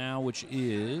now, which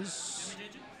is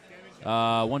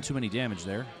 1 too many damage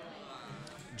there.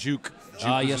 Juke.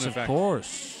 Yes, of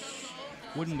course.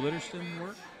 Wouldn't glitter stem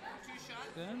work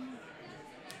then?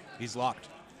 He's locked.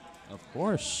 Of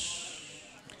course.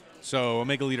 So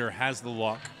Omega Leader has the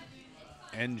lock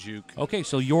and juke. Okay,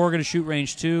 so you're going to shoot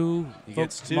range 2. He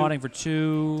Folks gets 2. modding for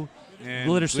 2. And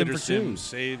Glitter Stem for 2.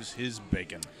 Saves his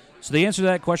bacon. So the answer to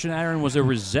that question, Aaron, was a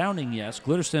resounding yes.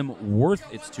 Glitter Stem worth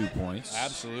its 2 points.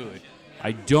 Absolutely.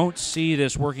 I don't see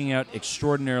this working out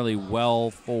extraordinarily well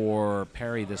for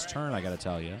Perry this turn, I got to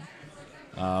tell you.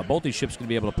 Both these ships going to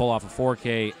be able to pull off a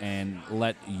 4K and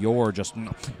let your just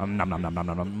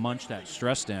munch that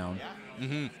stress down.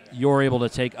 Mm-hmm. You're able to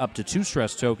take up to 2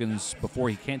 stress tokens before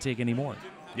he can't take any more.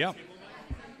 Yep.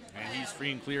 And he's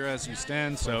free and clear as we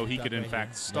stand, so he could in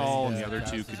fact stall, and the other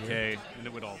 2 could K, and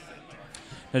it would all fit.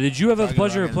 Now, did you have the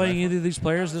pleasure of playing either of these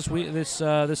players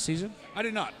this season? I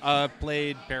did not.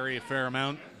 Played Perry a fair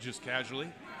amount, just casually.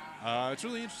 It's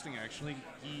really interesting, actually.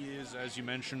 He is, as you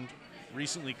mentioned,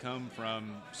 recently come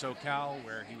from SoCal,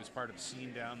 where he was part of the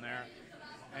scene down there.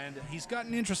 And he's got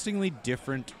an interestingly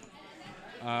different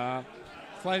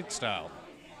flight style.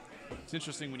 It's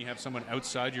interesting when you have someone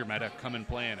outside your meta come and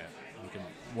play in it. You can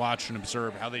watch and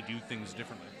observe how they do things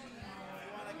differently.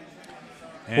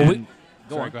 And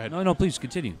Go go ahead. No, please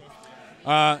continue.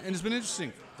 And it's been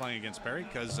interesting playing against Perry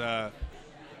because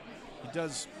he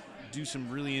does do some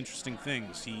really interesting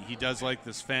things. He does like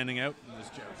this fanning out and this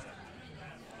jab.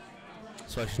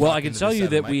 Well, I can tell you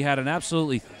that we had an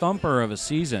absolutely thumper of a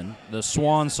season. The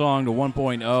swan song to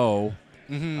 1.0.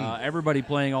 Mm-hmm. Everybody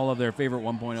playing all of their favorite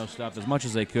 1.0 stuff as much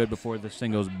as they could before this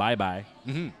thing goes bye-bye.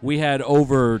 Mm-hmm. We had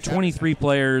over 23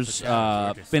 players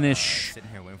finish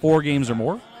 4 games or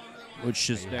more, which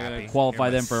is qualify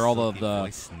them for all of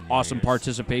the awesome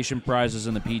participation prizes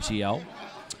in the PTL.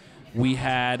 We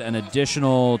had an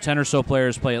additional 10 or so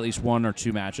players play at least 1 or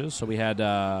 2 matches. So we had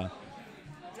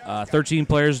 13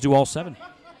 players do all 7.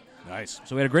 Nice.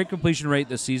 So we had a great completion rate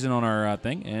this season on our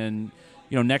thing. And,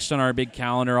 next on our big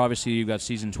calendar, obviously you've got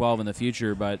Season 12 in the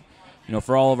future. But,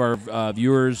 for all of our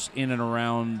viewers in and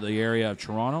around the area of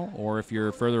Toronto, or if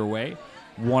you're further away,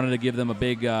 wanted to give them a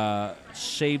big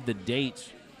save the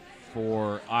date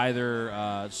for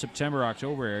either September,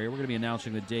 October area. We're going to be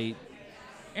announcing the date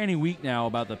any week now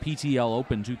about the PTL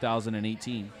Open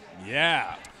 2018.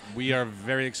 Yeah. We are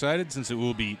very excited since it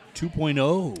will be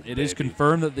 2.0. It is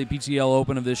confirmed that the PTL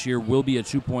Open of this year will be a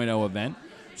 2.0 event.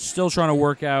 Still trying to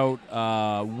work out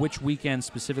which weekend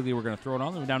specifically we're going to throw it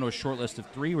on. We're down to a short list of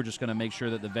 3. We're just going to make sure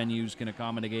that the venues can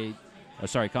accommodate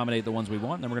the ones we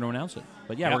want, and then we're going to announce it.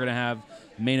 But, we're going to have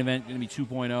main event going to be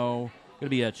 2.0. Going to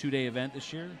be a 2-day event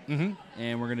this year,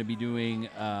 and we're going to be doing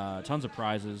tons of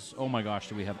prizes. Oh, my gosh,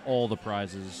 do we have all the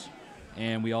prizes.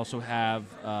 And we also have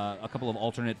a couple of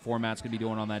alternate formats going to be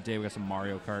doing on that day. We got some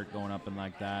Mario Kart going up and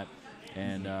like that.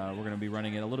 And we're going to be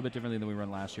running it a little bit differently than we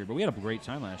run last year. But we had a great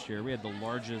time last year. We had the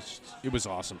largest... It was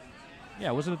awesome.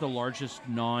 Yeah, wasn't it the largest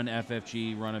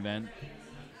non-FFG run event?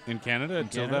 In Canada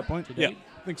until that point? Yeah,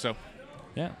 I think so.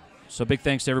 Yeah. So big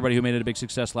thanks to everybody who made it a big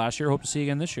success last year. Hope to see you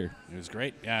again this year. It was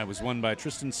great. Yeah, it was won by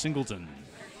Tristan Singleton.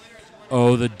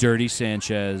 Oh, the dirty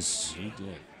Sanchez. He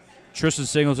did. Tristan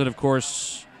Singleton, of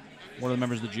course, one of the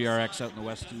members of the GRX out in the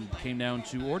West who came down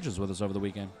to Origins with us over the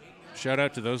weekend. Shout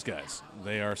out to those guys.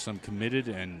 They are some committed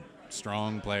and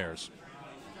strong players.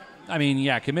 I mean,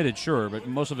 yeah, committed, sure, but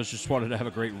most of us just wanted to have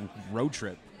a great road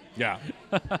trip. Yeah.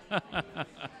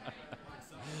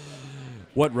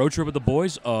 What road trip with the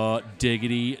boys?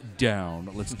 Diggity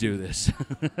down. Let's do this.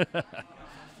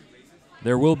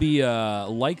 There will be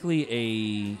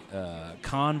likely a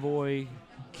convoy,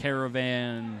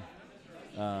 caravan,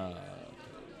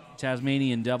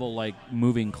 Tasmanian devil-like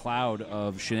moving cloud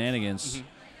of shenanigans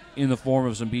in the form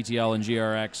of some PTL and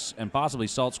GRX and possibly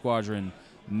Salt Squadron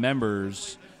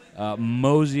members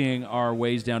moseying our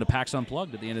ways down to PAX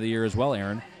Unplugged at the end of the year as well,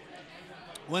 Aaron.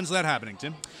 When's that happening,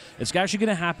 Tim? It's actually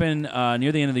going to happen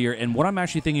near the end of the year. And what I'm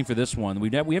actually thinking for this one, we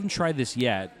haven't tried this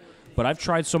yet, but I've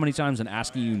tried so many times and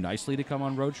asking you nicely to come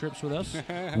on road trips with us.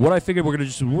 What I figured we're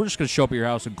just going to show up at your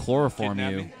house and chloroform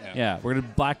Kidnap you. me? Yeah, we're going to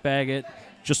black bag it,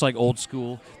 just like old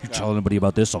school. If you tell anybody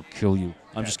about this, I'll kill you.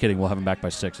 I'm just kidding. We'll have him back by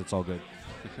 6. It's all good.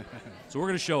 So we're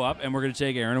going to show up, and we're going to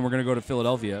take Aaron, and we're going to go to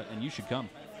Philadelphia, and you should come.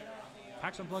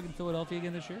 PAX Unplugged in Philadelphia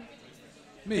again this year?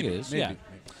 Maybe. It is, maybe.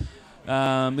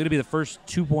 yeah. It'll be the first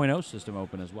 2.0 system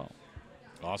open as well.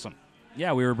 Awesome.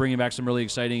 Yeah, we were bringing back some really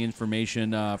exciting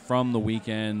information from the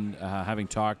weekend, having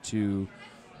talked to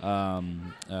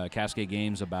Cascade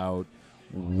Games about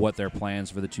what their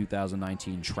plans for the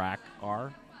 2019 track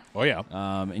are. Oh, yeah.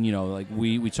 And, you know, like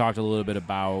we talked a little bit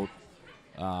about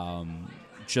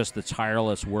just the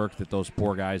tireless work that those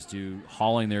poor guys do,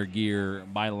 hauling their gear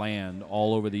by land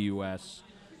all over the U.S.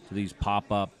 to these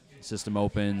pop-up system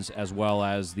opens, as well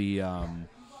as the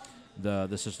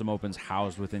system opens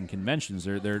housed within conventions.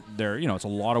 They're you know, it's a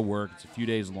lot of work. It's a few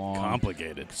days long.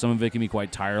 Complicated. Some of it can be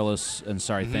quite tireless and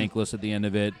thankless at the end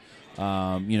of it.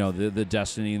 You know, the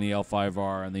Destiny and the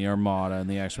L5R and the Armada and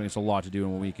the X-Wing. It's a lot to do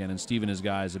in one weekend. And Steve and his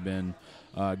guys have been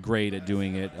great at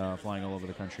doing it, flying all over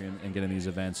the country and getting these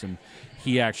events. And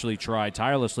he actually tried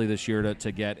tirelessly this year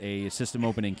to get a system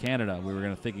open in Canada. We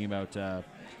were thinking about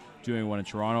doing one in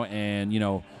Toronto, and you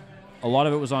know, a lot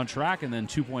of it was on track, and then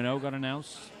 2.0 got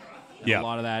announced. And Yeah. a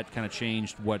lot of that kind of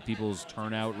changed what people's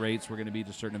turnout rates were going to be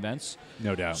to certain events.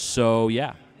 No doubt. So,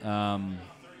 yeah.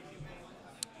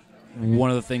 One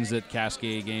of the things that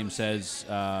Cascade Games says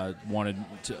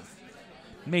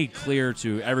made clear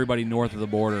to everybody north of the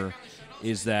border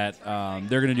is that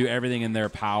they're going to do everything in their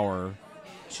power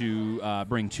to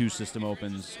bring 2 system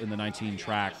opens in the 19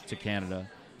 track to Canada.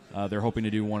 They're hoping to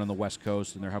do one on the West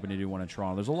Coast, and they're hoping to do one in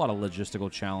Toronto. There's a lot of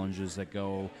logistical challenges that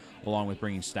go along with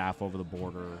bringing staff over the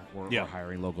border or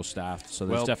hiring local staff. So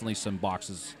there's definitely some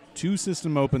boxes. 2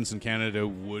 system opens in Canada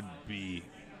would leave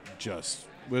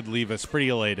us pretty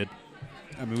elated.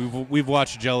 I mean, we've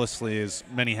watched jealously as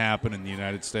many happen in the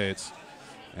United States,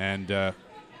 and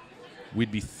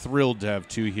we'd be thrilled to have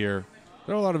 2 here.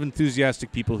 There are a lot of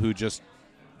enthusiastic people who just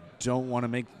don't want to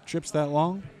make trips that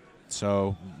long,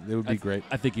 so it would be great.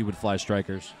 I think you would fly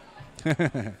Strikers.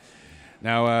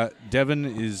 Now, Devin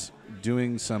is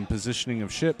doing some positioning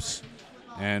of ships,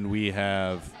 and we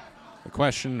have a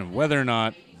question of whether or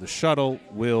not the shuttle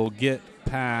will get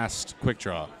past Quick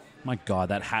Draw. My God,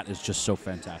 that hat is just so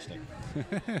fantastic.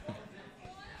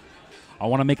 I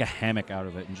want to make a hammock out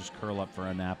of it and just curl up for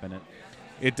a nap in it.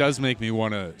 It does make me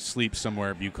want to sleep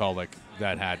somewhere bucolic.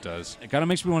 That hat does. It kind of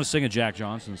makes me want to sing a Jack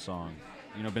Johnson song.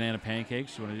 You know, Banana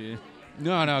Pancakes? You want to do?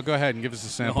 No, go ahead and give us a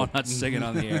sample. No, I'm not singing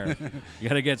on the air. You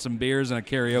got to get some beers and a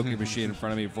karaoke machine in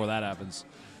front of me before that happens.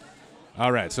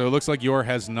 All right, so it looks like Yor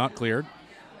has not cleared,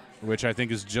 which I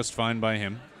think is just fine by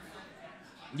him.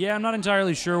 Yeah, I'm not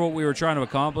entirely sure what we were trying to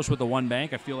accomplish with the 1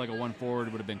 bank. I feel like a 1 forward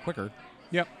would have been quicker.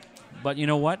 Yep. But you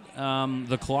know what?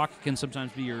 The clock can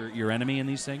sometimes be your enemy in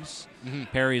these things.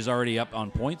 Perry is already up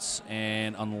on points,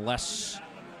 and unless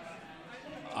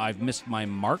I've missed my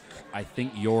mark, I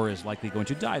think Yor is likely going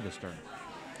to die this turn.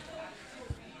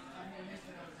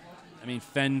 I mean,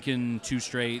 Fen can 2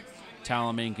 straight,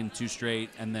 Talamane can 2 straight,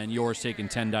 and then Yor's taking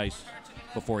 10 dice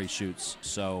before he shoots.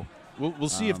 So we'll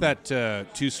see if that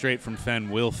 2 straight from Fen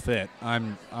will fit.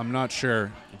 I'm not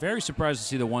sure. Very surprised to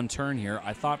see the 1 turn here.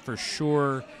 I thought for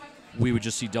sure we would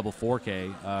just see double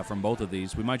 4K from both of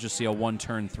these. We might just see a 1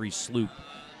 turn 3 sloop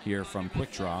here from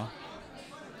Quick Draw.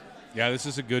 Yeah, this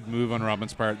is a good move on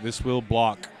Robin's part. This will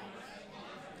block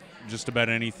just about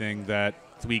anything that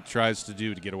Thweek tries to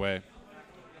do to get away.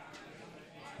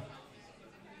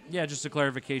 Yeah, just a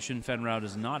clarification, Fenrau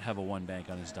does not have a 1 bank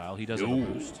on his dial. He does have a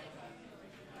boost.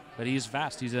 But he is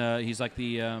fast. He's like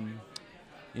the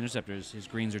Interceptors. His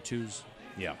greens are 2s.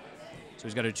 Yeah. So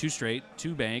he's got a 2 straight,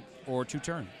 2 bank, or 2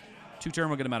 turn. 2 turn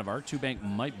will get him out of arc. 2 bank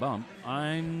might bump.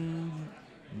 I'm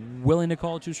willing to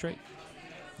call it 2 straight.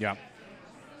 Yeah.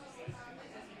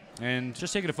 And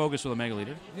Just taking a focus with a Mega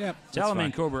Leader. yeah,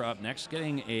 Talamane Cobra up next,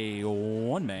 getting a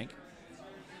 1 bank,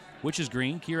 which is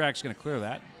green. Kirak's going to clear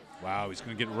that. wow, he's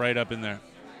going to get right up in there.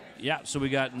 Yeah, so we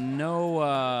got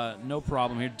no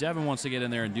problem here. Devin wants to get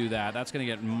in there and do that. That's going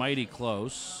to get mighty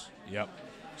close. Yep.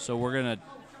 So we're going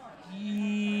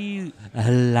to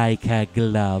like a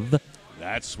glove.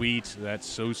 That's sweet. That's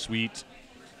so sweet.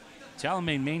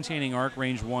 Talamane maintaining arc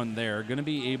range 1 there. Going to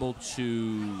be able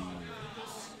to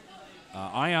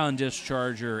Ion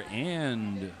Discharger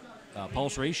and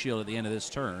Pulse Ray Shield at the end of this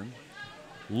turn.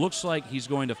 Looks like he's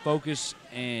going to focus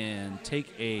and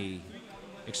take a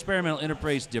Experimental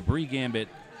Interface Debris Gambit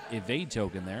evade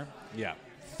token there. Yeah.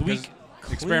 Thweek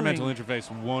Experimental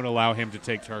Interface won't allow him to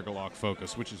take target lock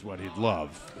focus, which is what he'd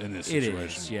love in this situation. It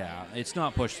is, yeah. It's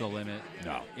not push the limit.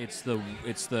 No. It's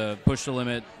the push the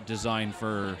limit designed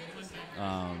for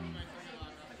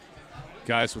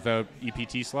Guys without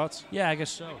EPT slots? yeah, I guess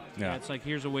so. Yeah. It's like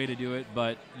here's a way to do it,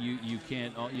 but you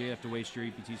can't. You have to waste your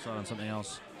EPT slot on something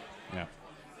else. Yeah.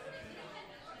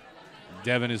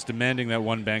 Devin is demanding that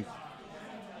one bank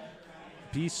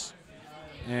piece.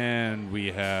 And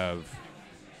we have...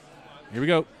 Here we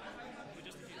go.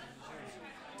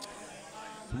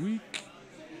 Week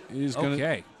is going to...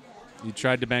 Okay. He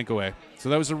tried to bank away. So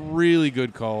that was a really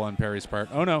good call on Perry's part.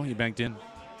 Oh, no, he banked in.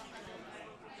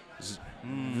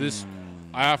 This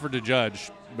I offered to judge,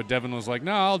 but Devin was like,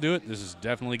 no, I'll do it. This is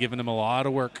definitely giving him a lot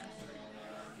of work.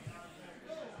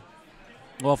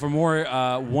 Well, for more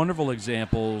wonderful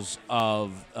examples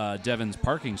of Devin's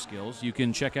parking skills, you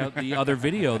can check out the other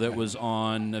video that was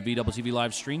on VWTV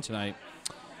live stream tonight.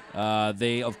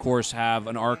 They, of course, have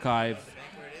an archive.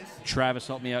 Travis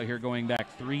helped me out here going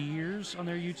back 3 years on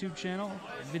their YouTube channel.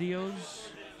 Videos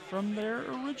from their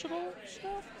original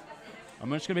stuff. I'm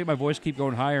just going to make my voice keep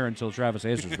going higher until Travis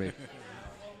answers me.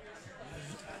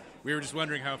 We were just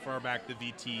wondering how far back the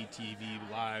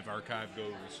VTTV live archive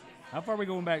goes. How far are we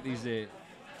going back these days?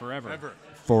 Forever. Ever.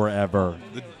 Forever.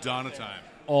 The dawn of time.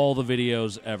 All the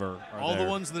videos ever are All there. the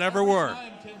ones that ever were.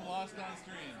 Tim lost on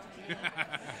stream.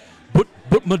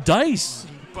 But my dice.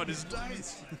 But his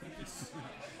dice.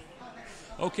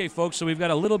 Okay, folks, so we've got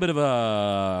a little bit of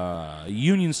a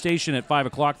Union Station at 5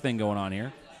 o'clock thing going on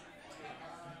here.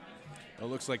 It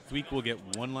looks like Thweek will get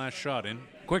one last shot in.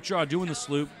 Quick draw doing the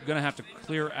sloop. Going to have to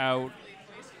clear out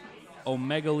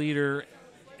Omega Leader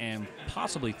and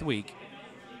possibly Thweek.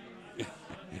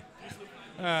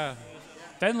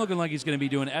 Fenn looking like he's going to be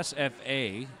doing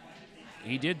SFA.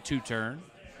 He did 2-turn.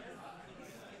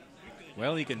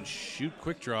 Well, he can shoot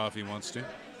quick draw if he wants to.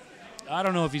 I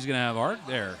don't know if he's going to have arc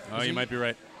there. Oh, you might be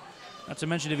right. Not to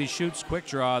mention if he shoots quick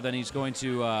draw, then he's going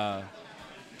to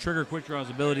trigger quick draw's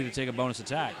ability to take a bonus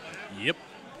attack. Yep.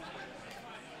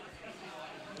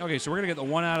 Okay, so we're going to get the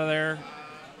 1 out of there.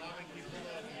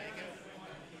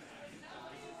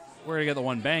 We're going to get the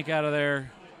 1 bank out of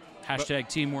there. Hashtag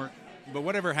teamwork. But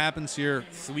whatever happens here,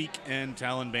 Thweek and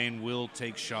Talonbane will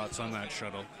take shots on that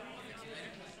shuttle.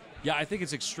 Yeah, I think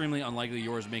it's extremely unlikely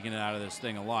yours making it out of this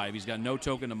thing alive. He's got no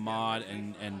token to mod,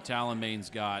 and Talonbane's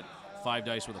got 5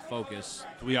 dice with a focus.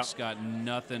 Thweek's got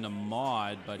nothing to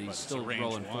mod, but he's still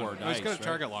rolling 4 dice. He's got a right?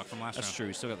 target lock from last round. That's true.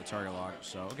 He's still got the target lock.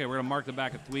 So, okay, we're going to mark the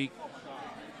back of Thweek.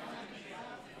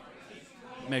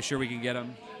 Make sure we can get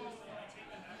him.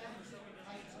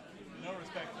 No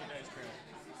respect for dice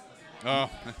trail.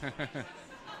 Oh.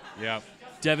 Yeah.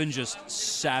 Devin just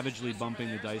savagely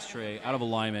bumping the dice tray out of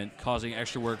alignment, causing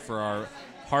extra work for our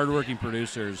hardworking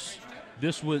producers.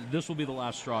 This will be the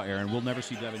last straw, Aaron. We'll never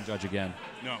see Devin judge again.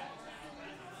 No.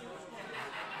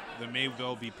 There may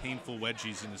well be painful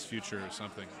wedgies in his future or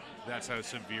something. That's how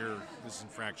severe this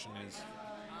infraction is.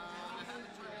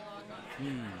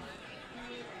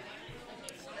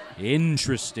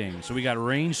 Interesting. So we got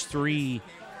range 3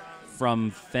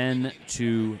 from Fenn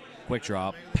to quick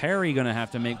draw. Perry going to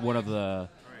have to make one of the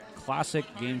classic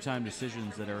game time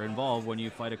decisions that are involved when you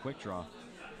fight a quick draw.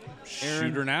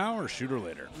 Aaron, Shooter now or shooter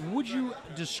later? would you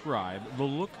describe the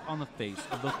look on the face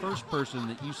of the first person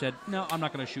that you said, no, I'm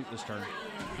not going to shoot this turn?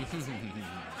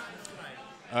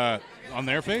 On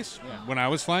their face? Yeah. When I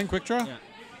was flying quick draw? Yeah.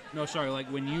 No, sorry, like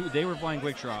when they were flying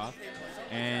quick draw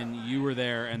and you were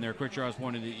there and their quick draw is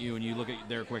pointed at you and you look at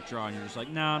their quick draw and you're just like,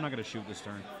 no, I'm not going to shoot this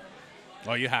turn.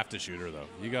 Oh, you have to shoot her though.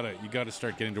 You gotta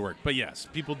start getting to work. But yes,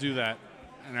 people do that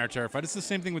and are terrified. It's the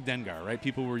same thing with Dengar, right?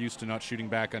 People were used to not shooting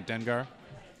back on Dengar.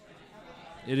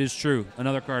 It is true.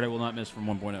 Another card I will not miss from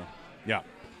 1.0. Yeah.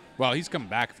 Well, he's come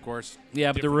back, of course.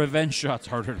 Yeah, but the revenge shot's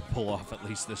harder to pull off at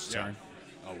least this turn.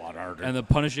 A lot harder. And the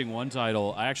Punishing 1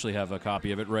 title, I actually have a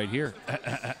copy of it right here.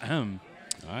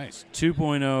 Nice.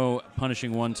 2.0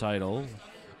 Punishing 1 title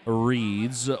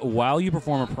reads, while you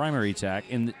perform a primary attack,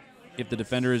 if the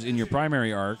defender is in your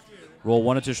primary arc, roll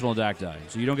 1 additional attack die.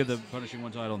 So you don't get the Punishing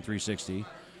 1 title in 360.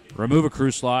 Remove a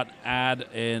crew slot, add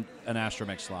an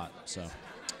astromech slot. So,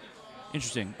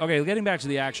 interesting. Okay, getting back to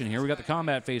the action here. We got the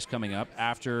combat phase coming up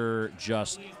after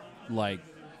just like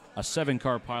a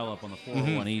 7-car pileup on the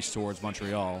 401 East towards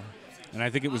Montreal. And I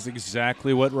think it was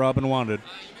exactly what Robin wanted.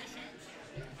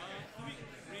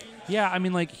 Yeah, I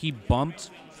mean, like, he bumped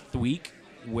Thweek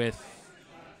with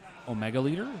Omega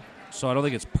Leader. so I don't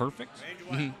think it's perfect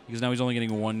because now he's only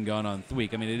getting one gun on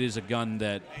Thweek. I mean, it is a gun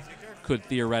that could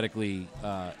theoretically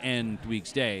end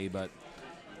Thweek's day, but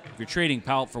if you're trading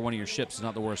Palp for one of your ships, it's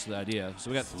not the worst idea. So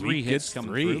we got 3 hits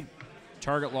coming through.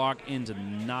 Target lock into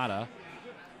nada.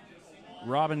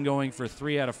 Robin going for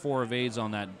 3 out of 4 evades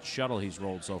on that shuttle he's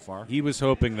rolled so far. He was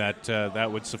hoping that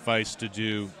that would suffice to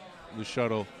do the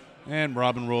shuttle. And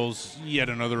Robin rolls yet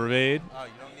another evade. Oh, you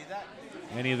don't need that?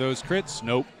 Any of those crits?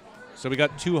 Nope. So we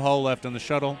got 2 hull left on the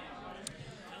shuttle.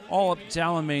 All up to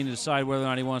Talonbane to decide whether or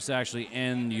not he wants to actually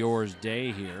end yours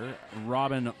day here.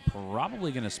 Robin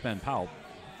probably going to spend Palp.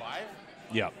 5?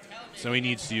 Yeah. So he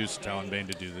needs to use Talonbane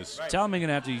to do this. Talonbane going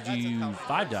to have to do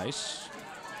 5 dice.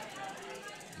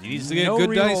 He needs to get no good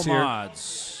reroll dice here.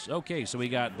 mods. Okay, so we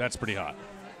got, That's pretty hot.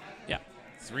 yeah,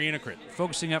 3 and a crit.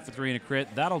 focusing up for 3 and a crit.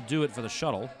 That'll do it for the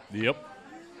shuttle. Yep.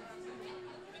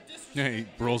 Yeah, he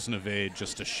rolls an evade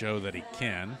just to show that he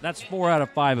can. That's 4 out of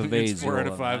 5 evades. It's 4 out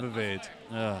of 5 that. evades.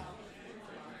 Down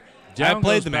I played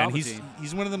goes the man. Palpatine.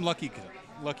 He's one of them lucky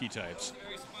types.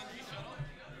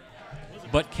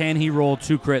 But can he roll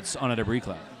 2 crits on a debris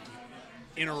cloud?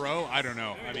 In a row? I don't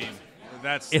know. I mean,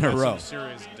 that's In a that's row. some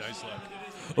serious dice luck.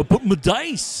 Oh, put my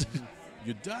dice.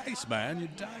 Your dice, man. Your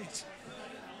dice.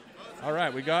 All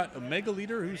right, we got a Mega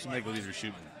Leader. Who's the Mega Leader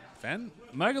shooting? Fen?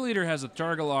 Mega Leader has a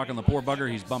target lock on the poor bugger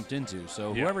he's bumped into,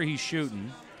 so Yeah. whoever he's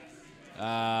shooting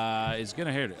is going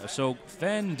to hit it. So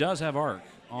Fen does have arc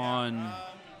on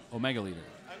Omega Leader.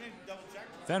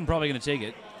 Fen probably going to take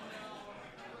it,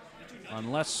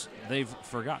 unless they've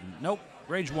forgotten. Nope,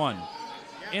 range 1.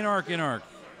 In arc, in arc.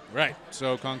 Right.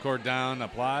 So Concord down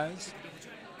applies.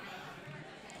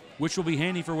 Which will be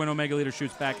handy for when Omega Leader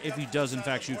shoots back. If he does, in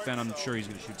fact, shoot Fen, I'm sure he's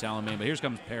going to shoot Talonbane. But here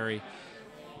comes Perry.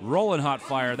 Rolling hot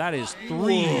fire. That is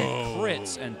 3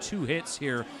 crits and 2 hits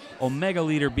here. Omega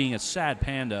Leader, being a sad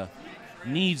panda,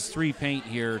 needs 3 paint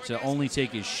here to only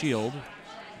take his shield.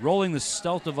 Rolling the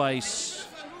stealth device.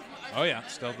 Oh, yeah.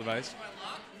 Stealth device.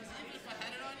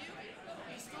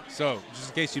 So, just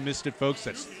in case you missed it, folks,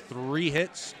 that's 3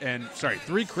 crits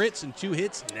and 2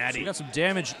 hits. So Natty. we got some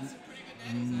damage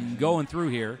going through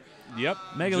here. Yep.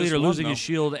 Mega Just Leader one, losing though. his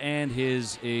shield and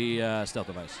his stealth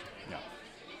device. Yeah.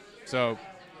 So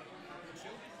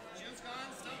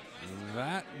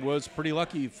that was pretty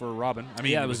lucky for Robin. I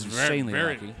mean, Yeah, it was insanely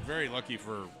very, lucky. very lucky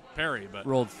for Perry, but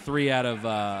Rolled 3 out of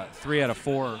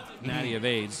 4 natty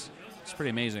evades. It's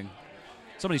pretty amazing.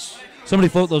 Somebody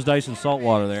float those dice in salt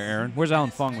water there, Aaron. Where's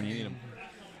Alan Fung when you need him?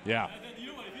 yeah.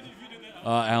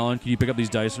 Alan, can you pick up these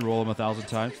dice and roll them 1,000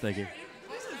 times? Thank you.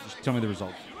 Just tell me the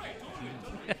results.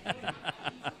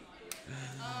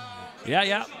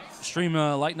 Yeah. Stream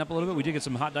lighten up a little bit. We did get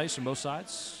some hot dice from both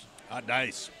sides. Hot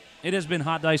dice. It has been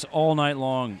hot dice all night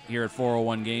long here at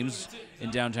 401 Games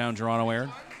in downtown Toronto,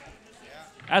 Aaron.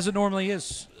 As it normally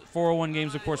is. 401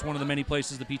 Games, of course, one of the many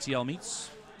places the PTL meets.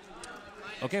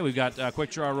 Okay, we've got Quick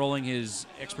Draw rolling his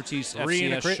expertise 3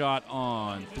 and a FCS crit. shot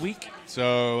on Thweek.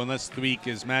 So unless Thweek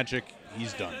is magic,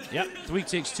 he's done. Yep, Thweek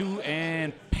takes 2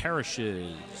 and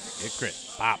perishes. Hit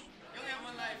crit. Pop.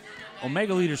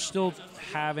 Omega Leader still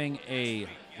having a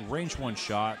range 1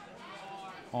 shot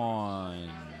on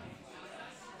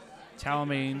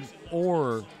Talonbane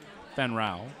or Fen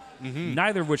Rao.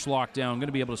 Neither of which locked down. Going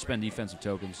to be able to spend defensive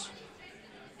tokens.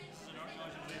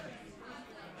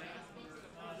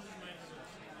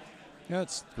 Yeah,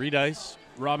 it's 3 dice.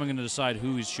 Robin going to decide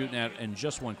who he's shooting at in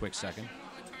just one quick second.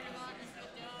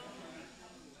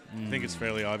 I think it's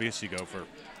fairly obvious you go for.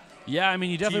 Yeah, I mean,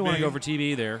 you definitely want to T-Bane. go for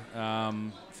TV there.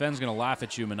 Fen's going to laugh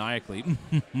at you maniacally.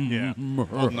 Yeah.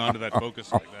 Holding on to that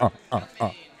focus like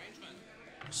that.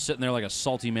 Sitting there like a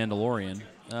salty Mandalorian.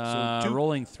 So 2.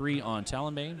 Rolling 3 on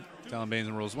Talonbane. Talonbane's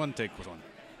and rolls 1, take 1.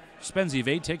 Spends the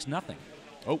evade, takes nothing.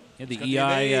 Oh, He had the he's EI,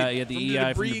 got he had from the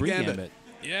EI from the Debris Gambit. Gambit.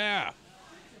 Yeah.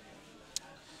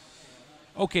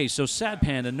 Okay, so Sad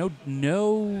Panda,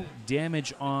 no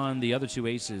damage on the other 2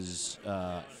 aces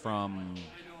from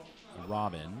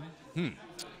Robin.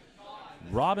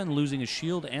 Robin losing a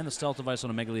shield and the stealth device on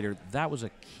a Mega Leader. That was a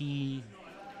key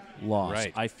loss,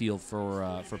 Right. I feel,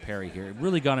 for Perry here. It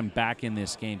really got him back in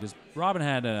this game because Robin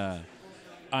had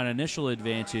an initial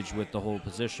advantage with the whole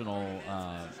positional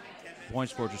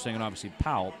points fortress thing and obviously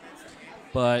Palp.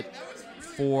 But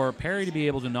for Perry to be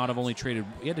able to not have only traded,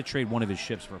 he had to trade one of his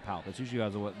ships for Palp. That's usually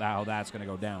how that's going to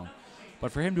go down.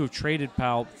 But for him to have traded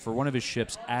Palp for one of his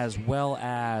ships as well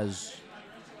as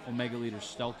Omega Leader's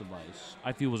stealth device,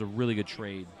 I feel was a really good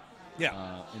trade.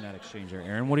 Yeah. In that exchange there,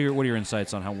 Aaron. What are your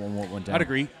insights on how what went down? I'd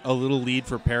agree. A little lead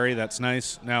for Perry. That's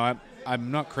nice. Now,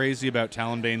 I'm not crazy about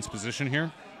Talonbane's position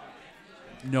here.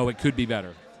 No, it could be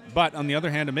better. But on the other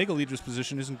hand, Omega Leader's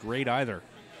position isn't great either.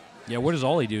 Yeah, what does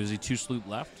Ollie do? Is he 2 sloop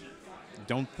left?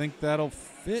 Don't think that'll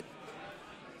fit.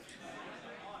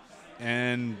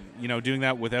 And, doing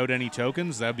that without any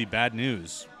tokens, that'd be bad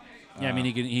news. Yeah, I mean,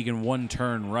 he can 1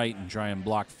 turn right and try and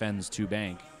block Fenn's 2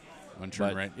 bank. 1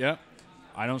 turn right, yeah.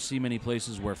 I don't see many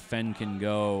places where Fenn can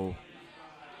go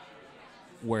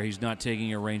where he's not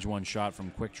taking a range 1 shot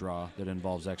from quick draw that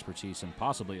involves expertise and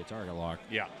possibly a target lock.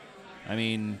 Yeah. I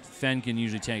mean, Fenn can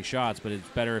usually take shots, but it's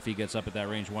better if he gets up at that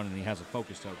range 1 and he has a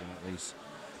focus token at least.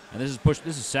 And this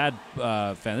is sad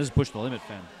Fenn. This is push the limit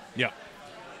Fenn. Yeah.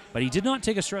 But he did not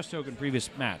take a stress token previous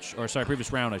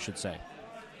round, I should say.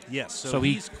 Yes, So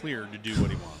he's cleared to do what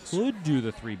he wants. Could do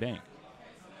the 3 bank.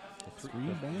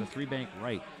 The 3 bank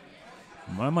right.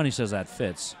 My money says that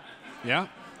fits. Yeah,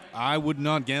 I would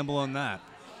not gamble on that.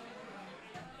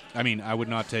 I mean, I would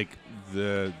not take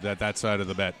that side of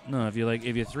the bet. No, if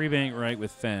you 3 bank right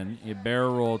with Fenn, you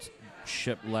barrel roll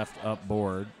ship left up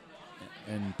board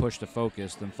and push to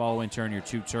focus, then following turn your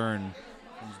 2 turn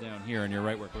comes down here and you're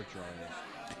right where quick draw is.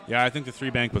 Yeah, I think the 3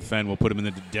 bank with Fenn will put him in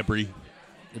the debris.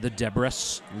 The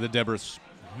Debris. The debris.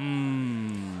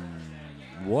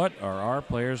 What are our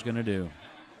players going to do?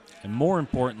 And more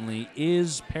importantly,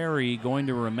 is Perry going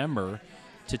to remember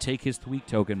to take his tweak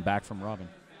token back from Robin?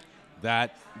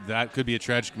 That could be a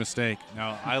tragic mistake.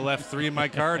 Now, I left 3 of my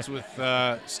cards with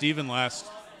Steven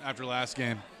after last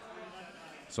game.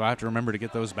 So I have to remember to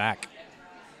get those back.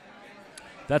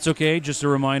 That's okay. Just a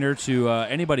reminder to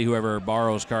anybody who ever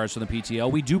borrows cards from the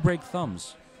PTL, we do break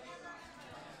thumbs.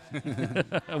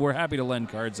 We're happy to lend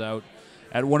cards out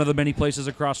at one of the many places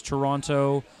across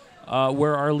Toronto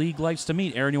where our league likes to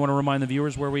meet. Aaron, you want to remind the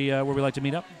viewers where we like to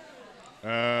meet up?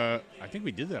 I think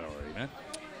we did that already, man.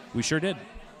 We sure did.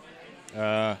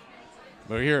 We're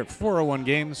here at 401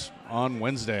 Games on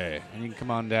Wednesday, and you can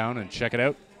come on down and check it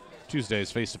out.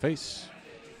 Tuesdays face-to-face.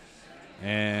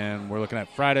 And we're looking at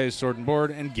Fridays, Sword and Board,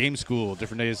 and Game School,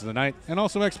 different days of the night. And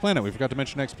also X-Planet. We forgot to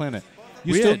mention X-Planet.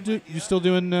 You still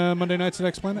doing Monday nights at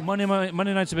X-Planet? Monday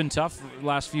nights have been tough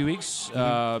last few weeks.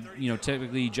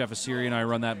 Typically Jeff Asiri and I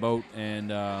run that boat, and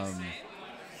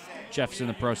Jeff's in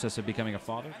the process of becoming a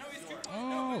father.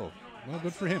 Oh, well,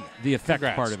 good for him. The effect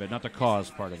Congrats. part of it, not the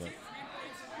cause part of it.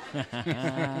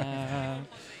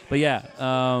 But yeah,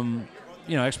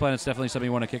 X-Planet's definitely something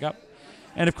you want to kick up.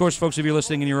 And of course, folks, if you're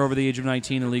listening and you're over the age of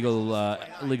 19 and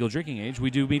legal drinking age, we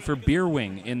do meet for Beer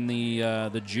Wing in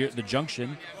the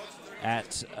Junction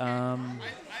at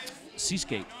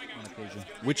Seascape on occasion.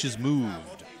 Which is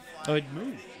moved. Oh, it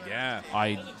moved. Yeah.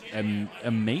 I am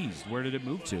amazed. Where did it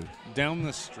move to? Down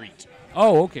the street.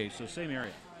 Oh, okay. So same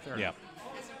area. Fair enough.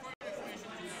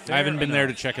 I haven't been there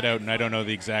to check it out, and I don't know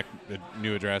the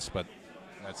new address, but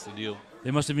that's the deal.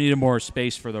 They must have needed more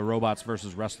space for the robots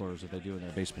versus wrestlers that they do in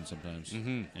their basement sometimes.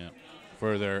 Mm-hmm. Yeah.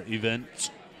 For their events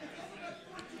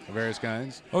of various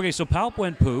kinds. Okay, so Palp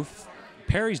went poof.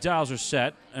 Perry's dials are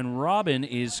set, and Robin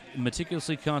is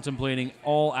meticulously contemplating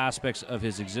all aspects of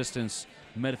his existence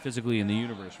metaphysically in the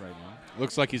universe right now.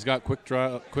 Looks like he's got quick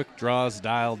draws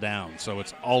dialed down, so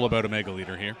it's all about Omega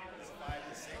Leader here.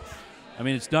 I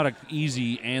mean, it's not an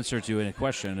easy answer to a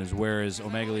question is where is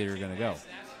Omega Leader going to go?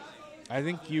 I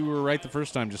think you were right the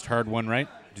first time, just hard one right.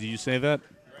 Did you say that?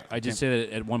 I did say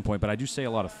that at one point, but I do say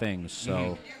a lot of things, so...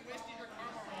 Well,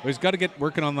 he's got to get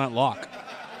working on that lock.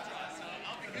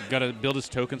 He's got to build his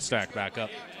token stack back up.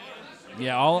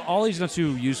 Yeah, all he's not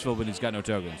too useful when he's got no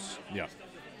tokens. Yeah.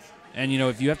 And,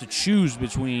 if you have to choose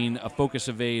between a focus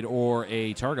evade or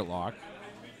a target lock,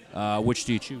 which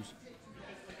do you choose?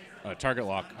 Target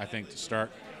lock, I think, to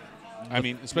start. I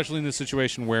mean, especially in this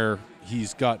situation where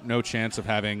he's got no chance of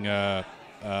having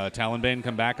Talonbane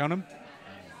come back on him.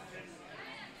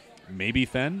 Maybe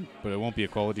Fenn, but it won't be a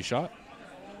quality shot.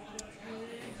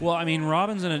 Well, I mean,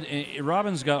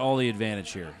 Robin's got all the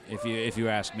advantage here, if you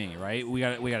ask me, right? We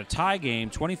got a tie game,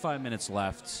 25 minutes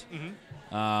left.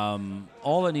 Mm-hmm.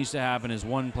 All that needs to happen is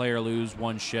one player lose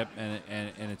one ship, and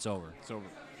it's over. It's over.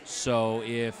 So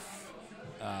if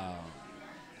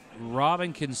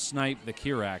Robin can snipe the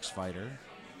Kirax fighter,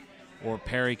 or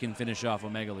Perry can finish off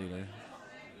Omega Leader,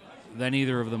 then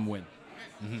either of them win.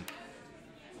 Mm-hmm.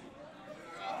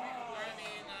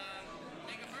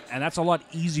 And that's a lot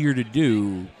easier to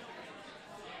do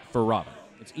for Robin.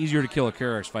 It's easier to kill a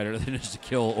Kirax fighter than it is to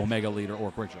kill Omega Leader or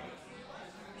Quick Draw.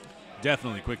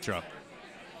 Definitely Quick Draw.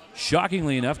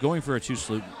 Shockingly enough, going for a 2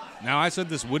 sloop. Now, I said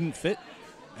this wouldn't fit.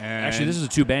 And Actually, this is a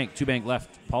 2 bank. 2 bank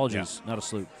left. Apologies, not a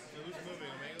sloop.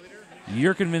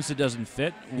 You're convinced it doesn't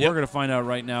fit. Yep. We're going to find out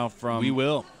right now from we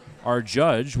will. Our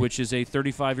judge, which is a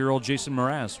 35-year-old Jason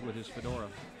Mraz with his fedora.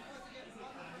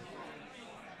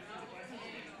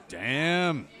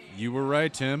 Damn. You were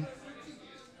right, Tim.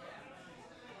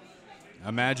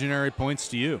 Imaginary points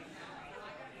to you.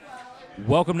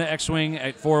 Welcome to X-Wing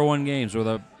at 401 Games, where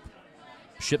the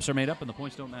ships are made up and the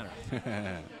points don't matter.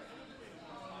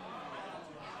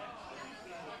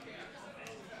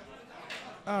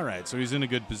 All right, so he's in a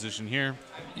good position here.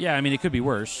 Yeah, I mean, it could be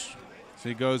worse. So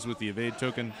he goes with the evade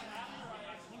token.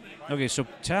 Okay, so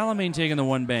Talamain taking the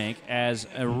one bank, as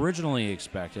originally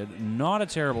expected. Not a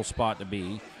terrible spot to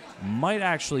be. Might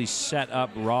actually set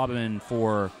up Robin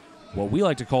for what we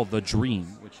like to call the dream,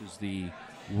 which is the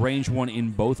range one in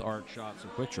both arc shots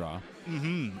of quick draw.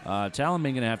 Talamain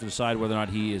going to have to decide whether or not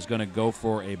he is going to go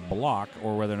for a block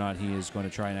or whether or not he is going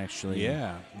to try and actually...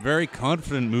 Yeah, very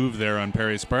confident move there on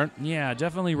Perry's part. Yeah,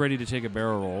 definitely ready to take a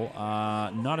barrel roll.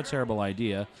 Not a terrible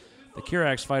idea. The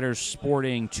Kirax fighters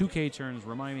sporting 2K turns.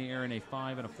 Remind me, Aaron, a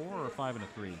 5 and a 4 or a 5 and a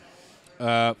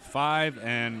 3? 5,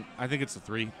 and I think it's a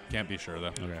 3. Can't be sure, though.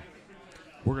 Okay.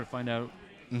 We're going to find out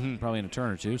probably in a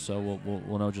turn or two, so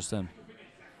we'll know just then.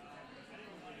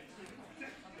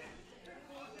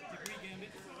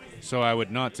 So I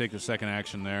would not take the second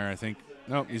action there. I think,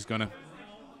 no, he's going to.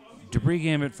 Debris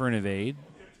Gambit for an evade.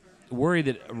 Worried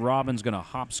that Robin's going to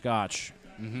hopscotch.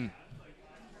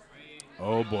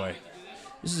 Oh, boy.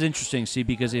 This is interesting, see,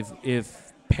 because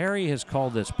if Perry has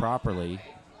called this properly,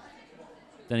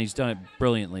 then he's done it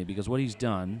brilliantly, because what he's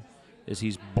done is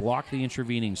he's blocked the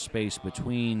intervening space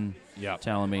between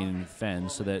Talamain and Fen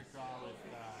so that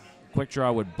Quick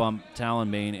Draw would bump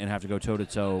Talamain and have to go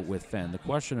toe-to-toe with Fen. The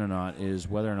question or not is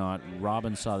whether or not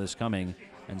Robin saw this coming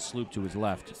and slooped to his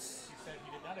left.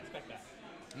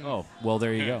 Oh, well,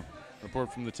 there you go.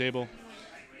 Report from the table.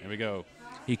 Here we go.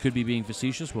 He could be being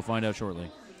facetious. We'll find out shortly.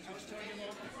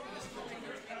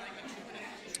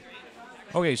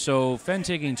 Okay, so Fen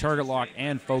taking target lock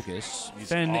and focus. He's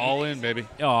Fen, all in, baby.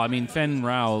 Oh, I mean, Fen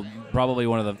Rao, probably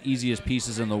one of the easiest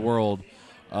pieces in the world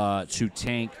to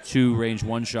tank 2 range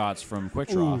 1 shots from Quick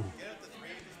Draw.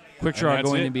 Quick Draw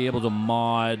going to be able to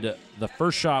mod the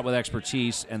first shot with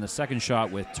expertise and the second shot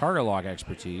with target lock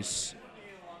expertise.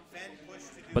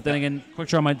 But then again, Quick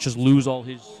Draw might just lose all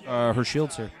his her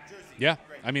shields here. Yeah.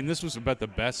 I mean, this was about the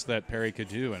best that Perry could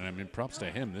do, and I mean, props to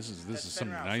him. This is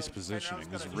some nice positioning.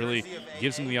 This really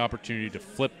gives him the opportunity to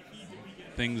flip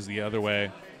things the other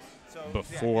way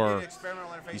before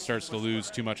he starts to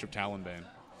lose too much of Talonbane.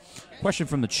 Question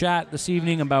from the chat this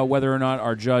evening about whether or not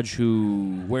our judge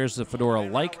who wears the fedora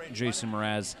like Jason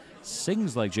Mraz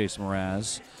sings like Jason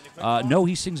Mraz. No,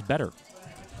 he sings better,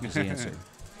 is the answer.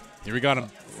 Here we got him.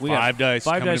 We Five dice.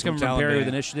 Five dice coming from Perry Talonbane. with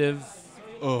initiative.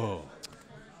 Oh.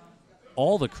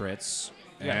 All the crits.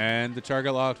 And the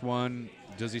target locked one.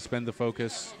 Does he spend the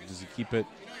focus? Does he keep it?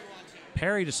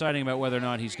 Perry deciding about whether or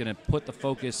not he's going to put the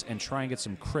focus and try and get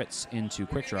some crits into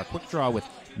Quick Draw. Quick Draw with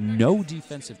no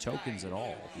defensive tokens at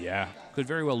all. Yeah. Could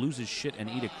very well lose his shit and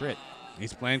eat a crit.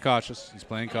 He's playing cautious. He's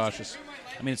playing cautious.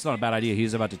 I mean, it's not a bad idea.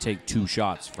 He's about to take 2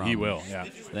 shots from He will, yeah.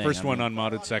 thing. First I one mean,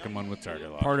 unmodded, second one with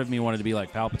target lock. part of me wanted to be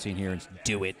like Palpatine here and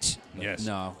do it. But Yes.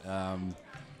 No.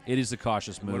 It is the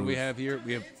cautious move. What do we have here?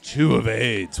 We have 2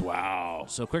 evades. Wow.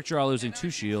 So Quick Draw losing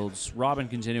 2 shields. Robin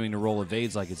continuing to roll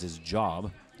evades like it's his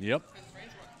job. Yep.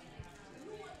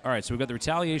 All right, so we've got the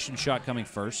retaliation shot coming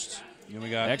first. Then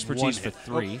we got Expertise for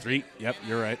 3. 3. Yep,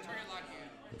 you're right.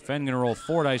 Fen going to roll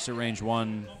 4 dice at range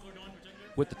 1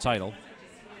 with the title.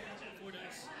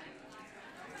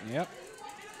 Yep.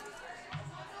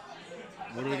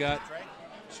 What do we got?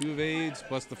 2 evades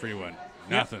plus the free one.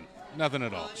 Nothing. Nothing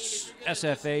at all.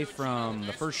 SFA from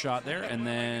the first shot there, and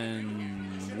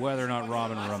then whether or not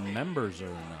Robin remembers or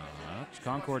not.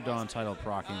 Concord Dawn title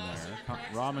procking there.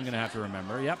 Robin going to have to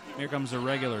remember. Yep, here comes a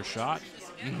regular shot.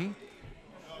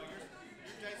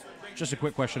 Just a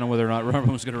quick question on whether or not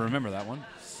Robin was going to remember that one.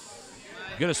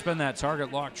 Going to spend that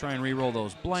target lock, try and re-roll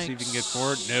those blanks. See if you can get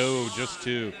forward. No, just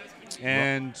 2.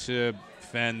 And to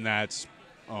Fen, that's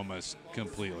almost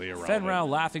completely irrelevant. Fen Rao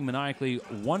laughing maniacally,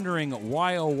 wondering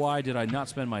why, oh why did I not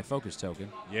spend my focus token?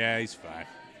 Yeah, he's fine.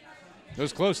 It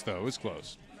was close, though. It was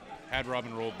close. Had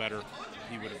Robin rolled better,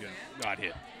 he would have got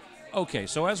hit. Okay,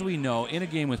 so as we know, in a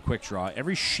game with Quick Draw,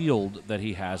 every shield that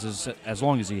he has, is, as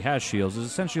long as he has shields, is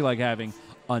essentially like having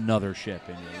another ship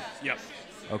in you. Yep.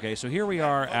 Okay, so here we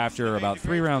are after about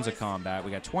 3 rounds of combat.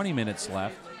 We got 20 minutes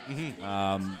left.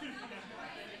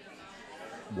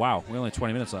 Wow, we only have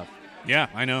 20 minutes left. Yeah,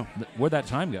 I know. Where'd that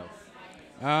time go?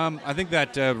 I think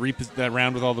that that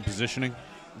round with all the positioning,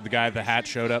 the guy with the hat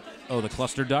showed up. Oh, the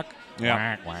cluster duck?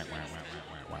 Yeah.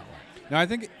 Now, I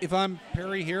think if I'm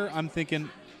Perry here, I'm thinking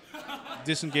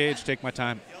disengage, take my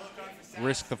time,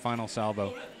 risk the final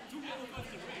salvo.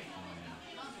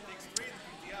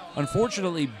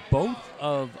 Unfortunately, both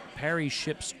of Perry's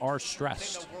ships are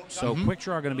stressed. So Quick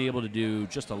Draw are going to be able to do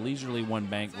just a leisurely one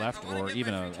bank left or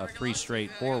even a 3 straight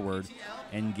forward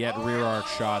and get rear arc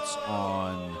shots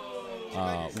on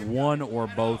one or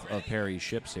both of Perry's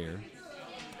ships here.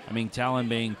 I mean,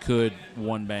 Talonbane could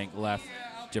one bank left,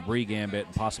 Debris Gambit,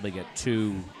 and possibly get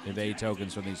 2 evade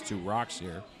tokens from these 2 rocks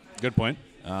here. Good point.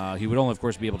 He would only, of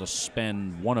course, be able to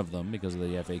spend one of them because of the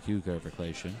FAQ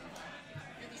clarification.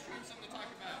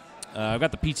 I've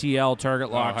got the PTL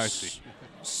target locks,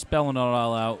 spelling it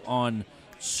all out on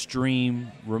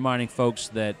stream, reminding folks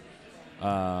that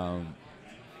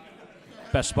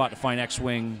best spot to find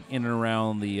X-Wing in and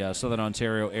around the Southern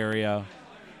Ontario area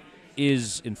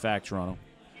is, in fact, Toronto.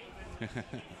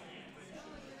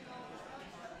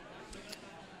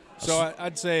 So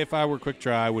I'd say if I were Quick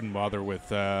Draw, I wouldn't bother with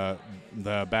the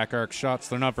back arc shots.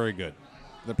 They're not very good.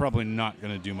 They're probably not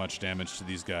going to do much damage to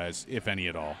these guys, if any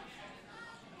at all.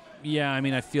 Yeah, I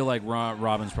mean, I feel like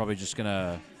Robin's probably just going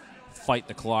to fight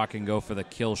the clock and go for the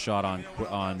kill shot on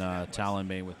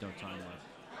Talonbane with no time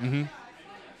left. Mm-hmm.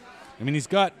 I mean, he's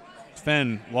got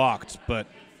Fen locked, but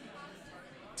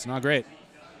it's not great.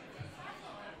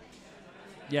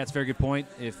 Yeah, it's a very good point.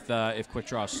 If Quick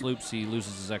Draw sloops, he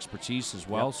loses his expertise as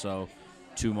well. Yep. So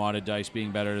 2 modded dice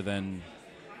being better than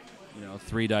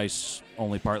 3 dice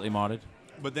only partly modded.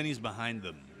 But then he's behind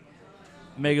them.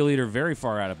 Mega Leader very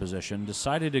far out of position.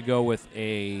 Decided to go with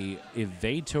a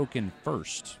evade token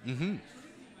first. Mm-hmm.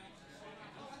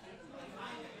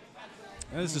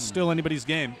 This is still anybody's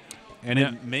game. And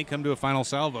it may come to a final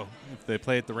salvo if they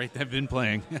play at the rate they've been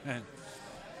playing.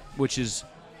 Which is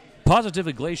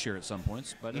positively Glacier at some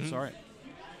points, but it's all right.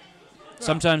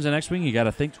 Sometimes in X-Wing, you got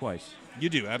to think twice. You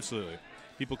do, absolutely.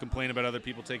 People complain about other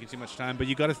people taking too much time, but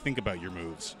you got to think about your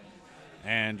moves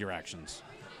and your actions.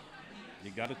 You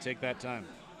got to take that time.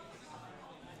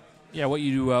 Yeah, what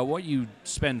you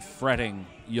spend fretting,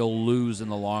 you'll lose in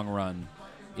the long run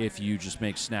if you just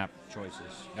make snap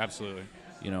choices. Absolutely.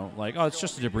 Like, oh, it's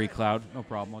just a debris cloud. No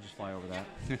problem. I'll just fly over that.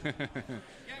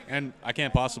 And I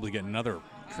can't possibly get another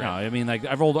crit. No, I mean, like,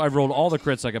 I've rolled all the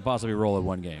crits I could possibly roll in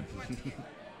one game.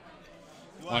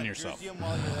 On yourself.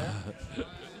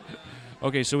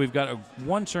 Okay, so we've got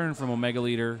 1 turn from Omega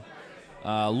Leader.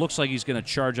 Looks like he's going to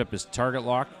charge up his target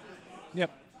lock. Yep.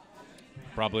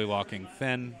 Probably locking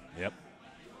Fen. Yep.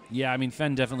 Yeah, I mean,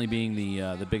 Fen definitely being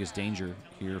the biggest danger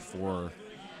here for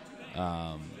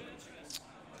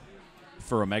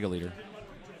Omega Leader.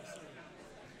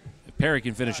 If Perry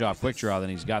can finish off Quick Draw, then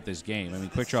he's got this game. I mean,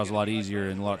 Quick Draw is a lot easier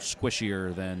and a lot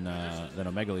squishier than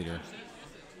Omega Leader.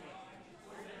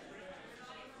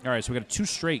 All right, so we got a 2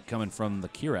 straight coming from the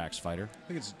Kirax fighter. I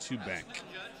think it's a 2 bank,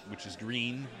 which is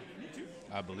green,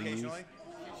 I believe.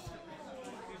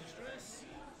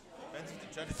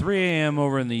 3 a.m.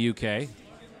 over in the UK.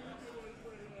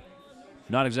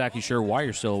 Not exactly sure why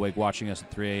you're still awake watching us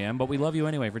at 3 a.m., but we love you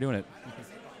anyway for doing it.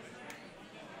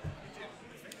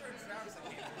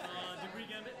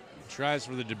 Tries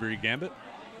for the Debris Gambit.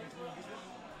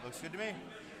 Looks good to me.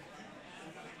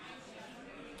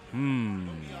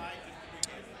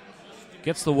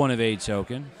 Gets the 1 evade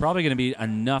token. Probably going to be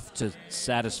enough to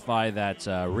satisfy that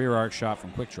rear arc shot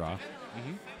from Quick Draw.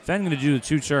 Fen going to do the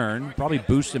 2 turn. Probably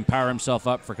boost and power himself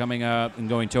up for coming up and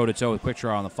going toe-to-toe with Quick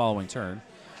Draw on the following turn.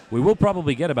 We will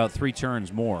probably get about 3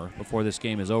 turns more before this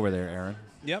game is over there, Aaron.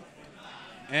 Yep.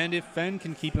 And if Fen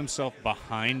can keep himself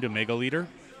behind Omega Leader,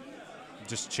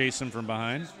 just chase him from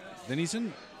behind, then he's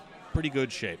in pretty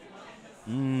good shape.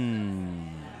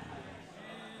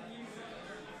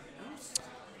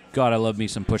 God, I love me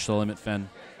some push the limit Fen.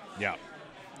 Yeah.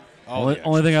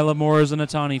 Only thing I love more is an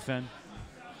Atani Fen.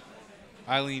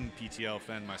 I lean PTL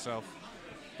Fen myself.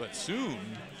 But soon,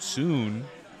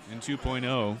 in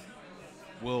 2.0,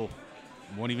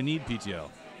 won't even need PTL.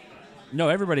 No,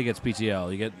 everybody gets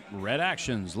PTL. You get red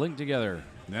actions linked together.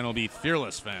 Then it'll be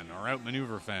Fearless Fen or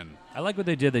Outmaneuver Fen. I like what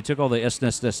they did. They took all the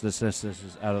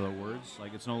isness out of the words.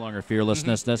 Like, it's no longer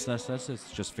fearlessness,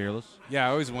 it's just fearless. Yeah,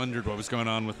 I always wondered what was going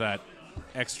on with that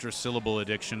extra syllable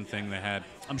addiction thing they had.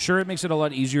 I'm sure it makes it a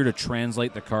lot easier to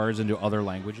translate the cards into other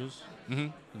languages,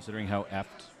 considering how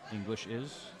effed English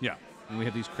is. Yeah. And we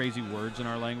have these crazy words in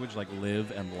our language, like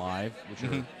live and live, which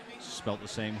are spelt the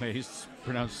same way,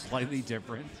 pronounced slightly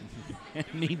different, and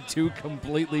mean 2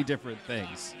 completely different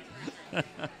things.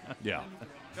 Yeah.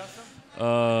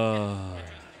 Oh,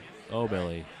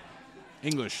 Billy.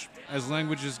 English. As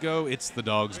languages go, it's the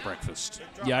dog's breakfast.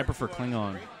 Yeah, I prefer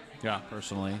Klingon. Yeah.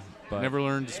 Personally. But never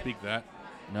learned to speak that.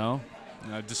 No?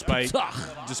 Despite,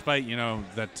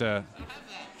 that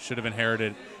should have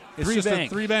inherited. It's 3 just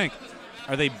bank. a 3 bank.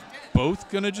 Are they both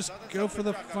going to just go for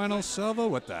the final salvo?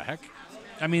 What the heck?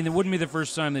 I mean, it wouldn't be the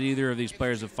first time that either of these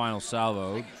players have final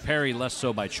salvo. Perry less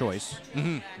so by choice.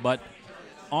 But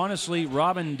honestly,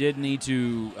 Robin did need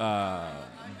to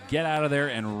get out of there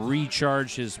and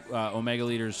recharge his Omega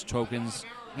Leaders tokens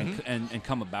and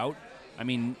come about. I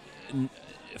mean,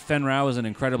 Fen Rao is an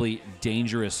incredibly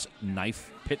dangerous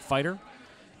knife pit fighter.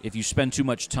 If you spend too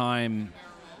much time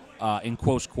in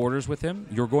close quarters with him,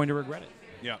 you're going to regret it.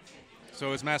 Yeah.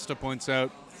 So as Masta points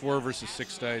out, 4 versus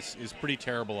 6 dice is pretty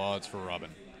terrible odds for Robin.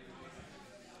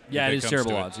 Yeah, If it is comes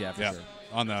terrible to odds, yeah, for sure.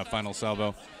 On the final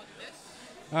salvo.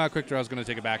 Quick Draw is going to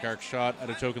take a back arc shot at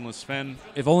a tokenless Fen.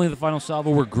 If only the final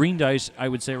salvo were green dice, I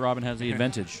would say Robin has the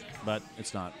advantage, but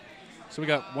it's not. So we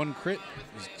got 1 crit,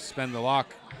 spend the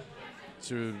lock.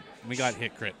 So we got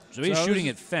hit crit. So he's shooting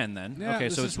at Fen then. Yeah, okay,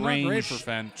 this so is it's not range great for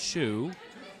Fen. 2.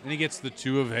 And he gets the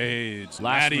 2 of Hades.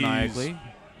 Last Natties. maniacally.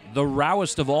 The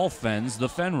Rowest of all Fens, the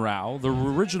Fen Rao, the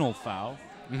original Foul,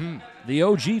 the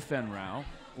OG Fen Rao,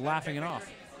 laughing it off.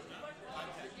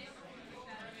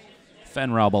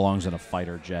 Fen Rao belongs in a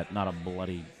fighter jet, not a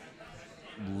bloody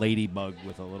ladybug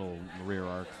with a little rear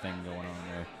arc thing going on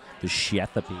there. The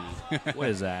Shethapi. What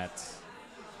is that?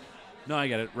 No, I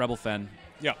get it. Rebel Fen.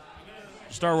 Yeah.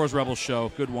 Star Wars Rebels show.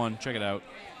 Good one. Check it out.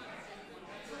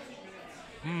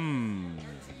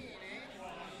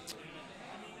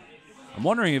 I'm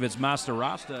wondering if it's Master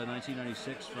Rasta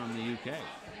 1996 from the UK.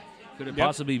 Could it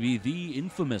possibly be the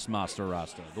infamous Master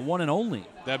Rasta, the one and only?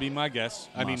 That'd be my guess.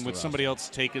 I mean, would somebody else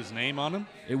take his name on him?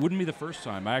 It wouldn't be the first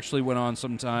time. I actually went on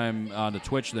sometime onto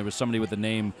Twitch, and there was somebody with the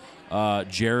name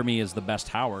Jeremy is the best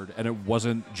Howard, and it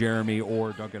wasn't Jeremy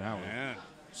or Duncan Howard. Yeah.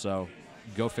 So,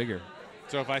 go figure.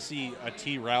 So if I see a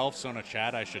T. Ralphs on a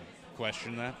chat, I should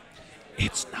question that?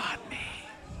 It's not me.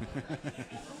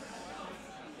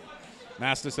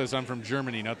 Masta says I'm from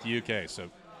Germany, not the UK, so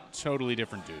totally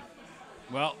different dude.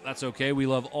 Well, that's okay. We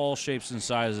love all shapes and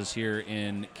sizes here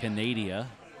in Canada.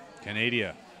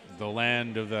 Canada, the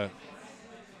land of the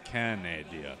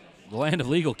Canada. The land of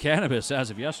legal cannabis as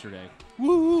of yesterday.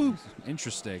 Woo!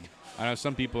 Interesting. I know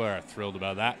some people are thrilled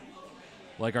about that.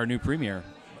 Like our new premier.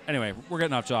 Anyway, we're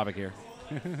getting off topic here.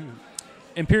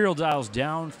 Imperial dials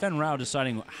down. Fen Rao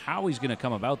deciding how he's going to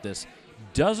come about this.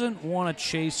 Doesn't want to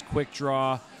chase quick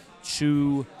draw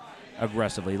too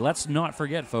aggressively. Let's not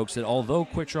forget, folks, that although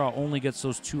quick draw only gets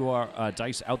those 2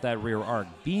 dice out that rear arc,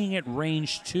 being at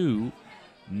range 2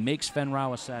 makes Fen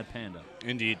Rao a sad panda.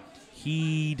 Indeed.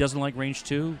 He doesn't like range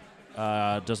 2,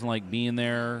 doesn't like being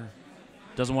there,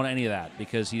 doesn't want any of that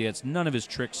because he gets none of his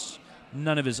tricks,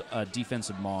 none of his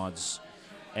defensive mods.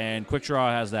 And quick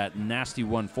draw has that nasty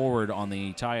 1 forward on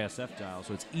the TIE SF dial,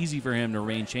 so it's easy for him to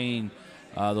range chain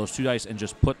those 2 dice and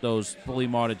just put those fully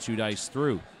modded 2 dice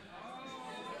through.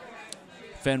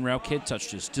 Fen Rao Kid touched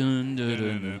his just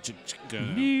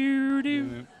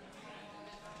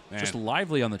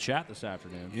lively on the chat this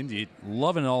afternoon. Indeed.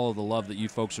 Loving all of the love that you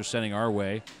folks are sending our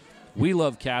way. We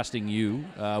love casting you.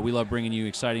 We love bringing you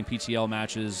exciting PTL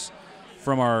matches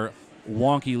from our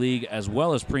wonky league as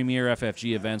well as premier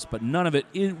FFG events, but none of it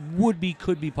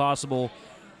could be possible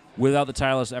without the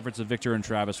tireless efforts of Victor and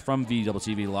Travis from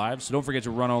VWTV Live. So don't forget to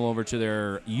run all over to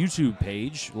their YouTube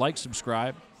page, like,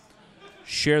 subscribe,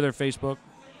 share their Facebook.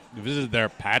 Visit their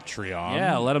Patreon.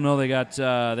 Yeah, let them know they got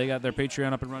their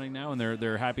Patreon up and running now, and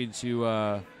they're happy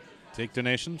to take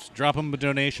donations. Drop them a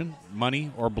donation,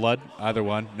 money or blood, either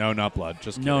one. No, not blood.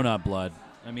 Just kidding. No, not blood.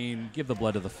 I mean, give the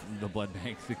blood to the blood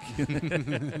bank.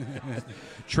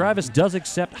 Travis does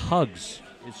accept hugs.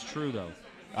 It's true though.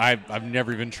 I've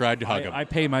never even tried to hug him. I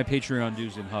pay my Patreon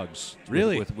dues in hugs.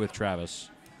 Really? With Travis,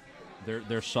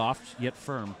 they're soft yet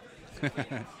firm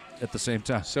at the same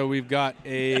time. So we've got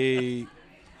a.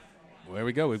 There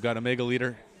we go. We've got a Mega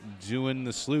Leader doing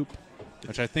the sloop,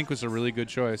 which I think was a really good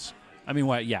choice. I mean,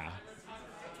 what? Yeah.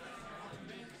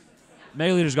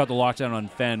 Mega Leader's got the lockdown on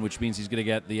Fen, which means he's going to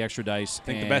get the extra dice. I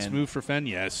think the best move for Fen,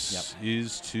 yes,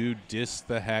 is to dis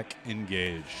the heck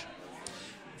engage.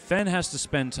 Fen has to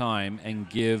spend time and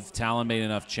give Talonbane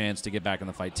enough chance to get back in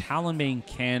the fight. Talonbane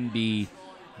can be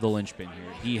the linchpin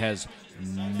here. He has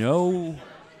no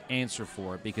answer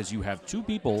for it because you have 2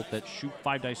 people that shoot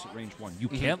 5 dice at range 1. You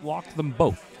can't lock them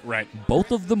both. Right.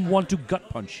 Both of them want to gut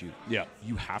punch you. Yeah.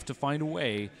 You have to find a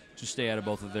way to stay out of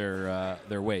both of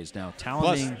their ways. Now, Talonbane.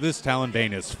 Plus, this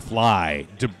Talonbane is fly,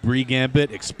 debris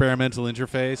gambit, experimental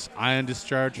interface, ion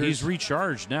dischargers. He's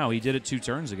recharged now. He did it 2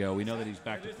 turns ago. We know that he's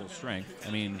back to full strength.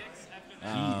 I mean,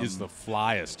 he is the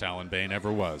flyest Talonbane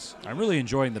ever was. I'm really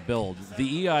enjoying the build.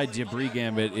 The EI debris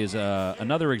gambit is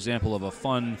another example of a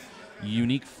fun,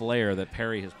 unique flair that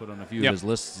Perry has put on a few of his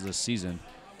lists this season.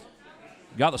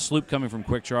 Got the sloop coming from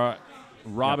Quick Draw.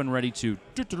 Robin ready to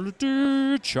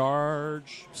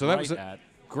charge. So that was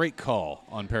great call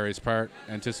on Perry's part,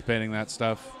 anticipating that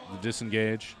stuff, the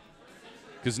disengage.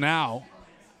 Because now,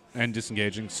 and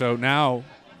disengaging, so now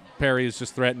Perry is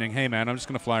just threatening, hey, man, I'm just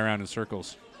going to fly around in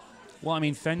circles. Well, I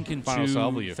mean, Fen can Final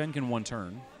salvo you. Fen can one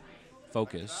turn,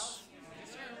 focus,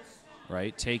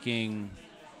 right? Taking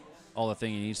all the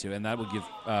thing he needs to, and that would give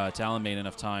Talonbane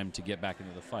enough time to get back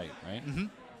into the fight, right? Mm-hmm.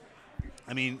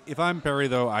 I mean, if I'm Perry,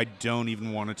 though, I don't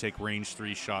even want to take range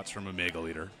 3 shots from a Mega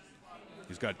Leader.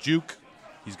 He's got juke.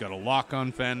 He's got a lock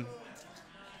on Fen.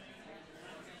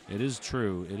 It is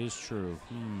true. It is true.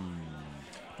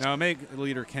 Now, a Mega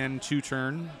Leader can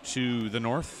 2-turn to the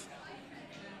north.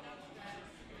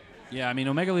 Yeah, I mean,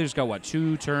 Omega Leader's got, what,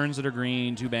 2 turns that are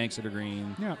green, 2 banks that are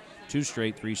green, Yeah. 2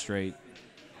 straight, 3 straight.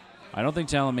 I don't think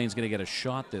Talonbane's going to get a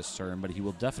shot this turn, but he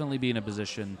will definitely be in a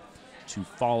position to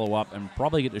follow up and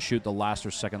probably get to shoot the last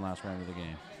or second last round of the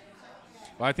game.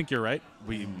 Well, I think you're right.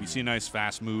 We see a nice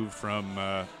fast move from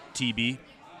TBC.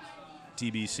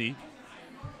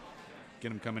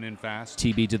 Get him coming in fast.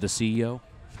 TB to the CEO.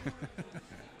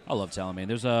 I love Talonbane.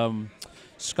 There's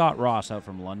Scott Ross out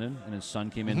from London, and his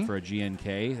son came in for a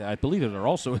GNK. I believe they're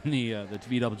also in the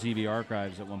VWTV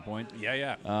archives at one point.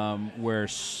 Yeah. Where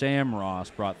Sam Ross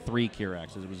brought 3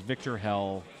 Kirexes. It was Victor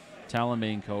Hell,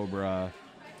 Talonbane Cobra,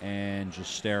 and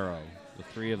Justero, the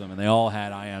 3 of them, and they all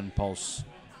had ion pulse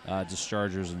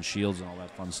dischargers and shields and all that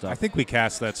fun stuff. I think we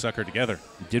cast that sucker together.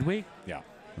 Did we? Yeah.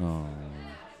 Oh.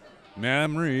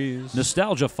 Memories.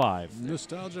 Nostalgia 5.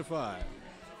 Nostalgia 5.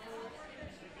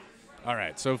 All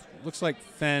right, so looks like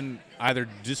Fen either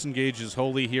disengages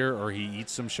wholly here or he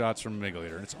eats some shots from Mega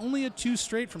Leader. It's only a 2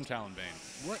 straight from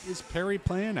Talonbane. What is Perry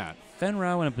playing at? Fen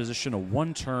Rao in a position of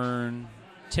 1 turn,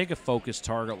 take a focus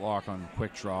target lock on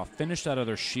quick draw, finish that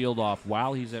other shield off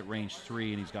while he's at range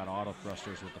 3 and he's got auto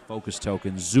thrusters with the focus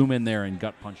token, zoom in there and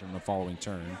gut punch him the following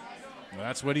turn. Well,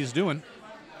 that's what he's doing.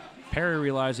 Perry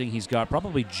realizing he's got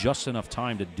probably just enough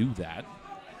time to do that.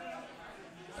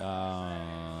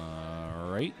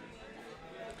 Right.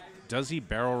 Does he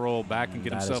barrel roll back and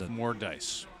get That is himself a- more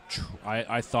dice?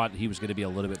 I thought he was going to be a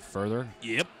little bit further.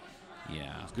 Yep.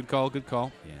 Yeah. Good call, good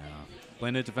call. Yeah.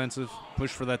 Playing it defensive,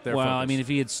 push for that there Well, focus. I mean, if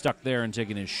he had stuck there and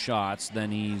taken his shots,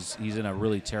 then he's in a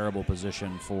really terrible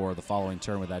position for the following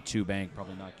turn with that 2 bank,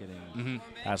 probably not getting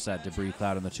past that debris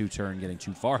cloud in the 2 turn, getting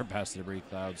too far past the debris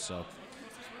cloud. So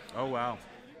Oh, wow.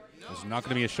 There's not going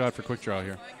to be a shot for quick draw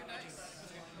here.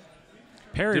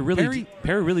 Perry Did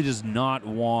really does not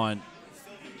want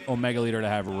Omega Leader to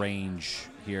have range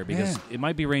here because it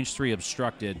might be range 3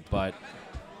 obstructed, but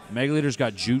Omega Leader's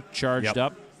got juke charged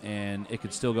up, and it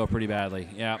could still go pretty badly.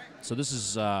 Yeah. So this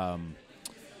is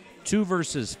 2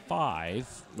 versus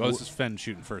 5. Well, this is Fen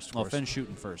shooting first, of Oh, course. Fen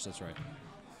shooting first. That's right.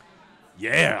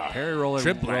 Yeah. Perry rolling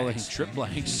Trip blanks. trip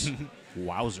blanks.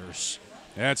 Wowzers.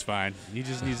 That's fine. He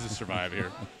just needs to survive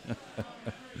here.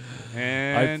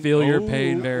 And I feel your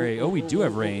pain, Barry. Oh, we do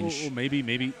have range.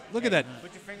 Maybe. Look at that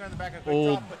Put your finger on the back of quick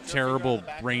old, draw, put your terrible finger on the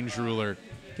back. range ruler.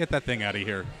 Get that thing out of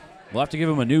here. We'll have to give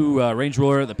him a new range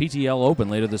ruler at the PTL Open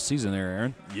later this season there,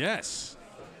 Aaron. Yes.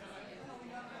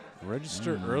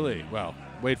 Register early. Well,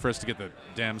 wait for us to get the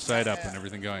damn site up and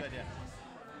everything going.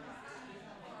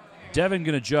 Devin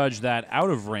going to judge that out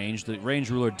of range. The range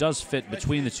ruler does fit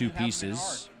between the 2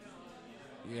 pieces.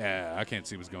 Yeah, I can't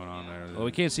see what's going on there. Well,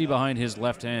 we can't see behind his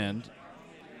left hand,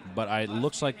 but it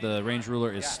looks like the range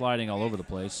ruler is sliding all over the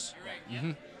place.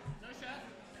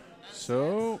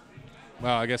 So,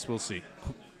 well, I guess we'll see.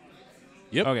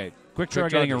 Yep. Okay, quick draw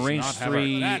Quick draw getting a does range not have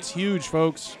 3. That's huge,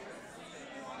 folks.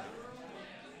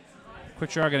 Quick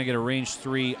draw going to get a range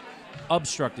 3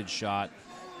 obstructed shot.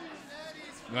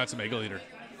 That's a Mega Leader.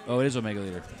 Oh, it is Omega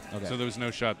Leader. Okay. So there was no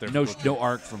shot there. no, for Quick no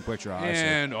arc from quick draw. I see.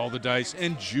 And all the dice,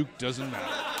 and juke doesn't matter.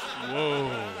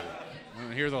 Whoa.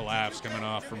 I hear the laughs coming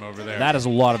off from over there. That is a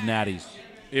lot of natties.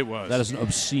 It was. That is an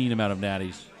obscene amount of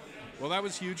natties. Well, that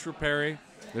was huge for Perry.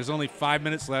 There's only 5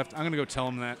 minutes left. I'm going to go tell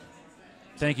him that.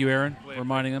 Thank you, Aaron,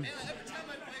 reminding them.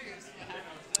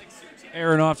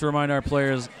 Aaron off to remind our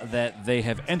players that they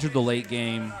have entered the late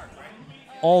game.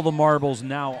 All the marbles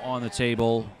now on the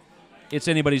table. It's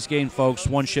anybody's game, folks.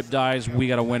 1 ship dies, we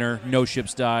got a winner. No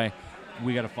ships die,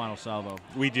 we got a final salvo.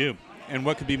 We do. And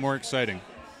what could be more exciting?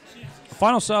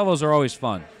 Final salvos are always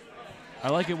fun. I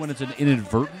like it when it's an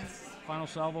inadvertent final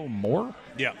salvo more.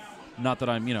 Yeah. Not that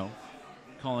I'm,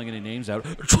 calling any names out.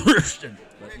 Tristan.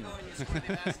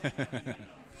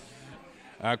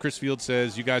 But, Chris Field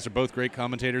says, you guys are both great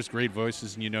commentators, great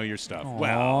voices, and you know your stuff. Aw.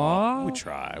 Well, we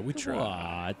try.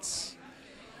 What?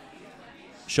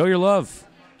 Show your love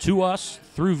to us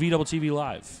through VWTV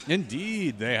Live.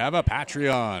 Indeed. They have a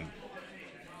Patreon.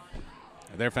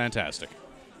 They're fantastic.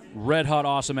 Red hot,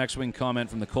 awesome X-Wing comment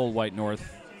from the cold white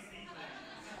north.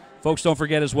 Folks, don't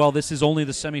forget as well, this is only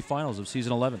the semifinals of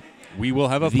Season 11. We will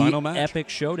have a the final match. Epic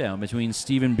showdown between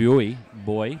Stephen Bowie,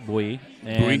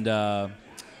 and the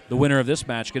winner of this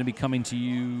match going to be coming to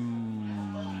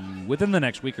you within the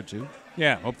next week or two.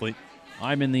 Yeah, hopefully.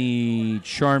 I'm in the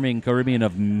charming Caribbean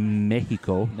of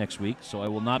Mexico next week, so I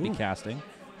will not be casting,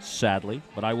 sadly,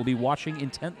 but I will be watching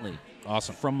intently.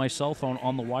 Awesome. From my cell phone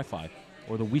on the Wi-Fi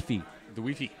or the Wi-Fi. The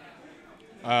Wi-Fi.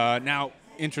 Now,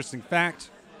 interesting fact,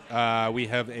 we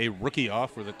have a rookie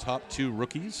off. We're the top 2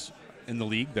 rookies in the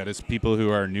league. That is people who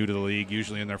are new to the league,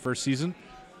 usually in their first season,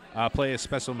 play a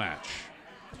special match.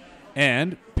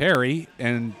 And Perry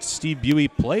and Steve Buey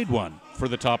played one for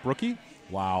the top rookie.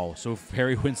 Wow. So if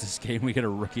Perry wins this game, we get a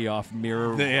rookie off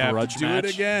mirror They have grudge to do match.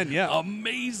 it again, yeah.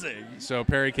 Amazing. So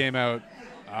Perry came out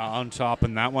on top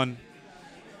in that one,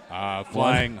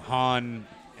 flying Han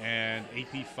and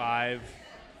AP5.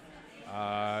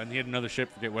 And he had another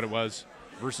ship, forget what it was,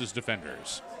 versus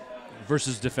Defenders.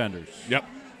 Yep.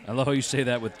 I love how you say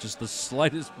that with just the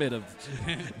slightest bit of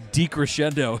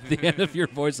decrescendo at the end of your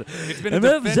voice. It's been a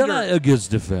Defender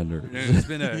against Defenders. It's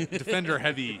been a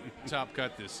Defender-heavy top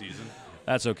cut this season.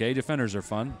 That's okay. Defenders are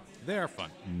fun. They are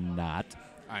fun. Not.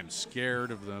 I'm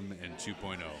scared of them in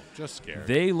 2.0. Just scared.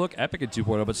 They look epic in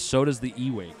 2.0, but so does the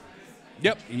E-Wing.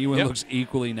 Yep. E-Wing looks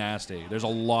equally nasty. There's a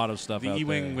lot of stuff out The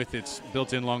E-Wing there. with its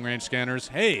built-in long-range scanners.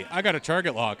 Hey, I got a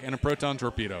target lock and a proton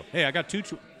torpedo. Hey, I got 2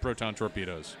 proton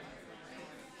torpedoes.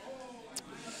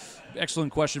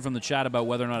 Excellent question from the chat about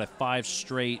whether or not a 5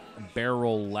 straight barrel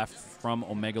roll left from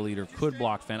Omega Leader could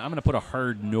block Fen. I'm going to put a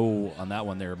hard no on that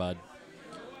one there, bud.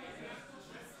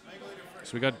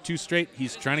 So we got 2 straight.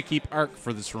 He's trying to keep arc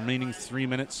for this remaining 3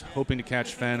 minutes, hoping to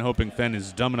catch Fen, hoping Fen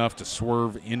is dumb enough to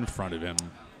swerve in front of him.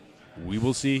 We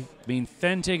will see. I mean,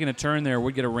 Fen taking a turn there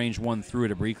would get a range 1 through a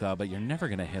debris cloud, but you're never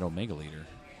going to hit Omega Leader.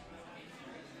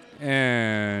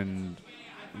 And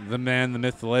the man, the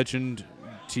myth, the legend,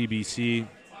 TBC,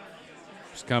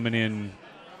 is coming in,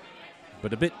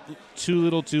 but a bit too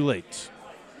little too late.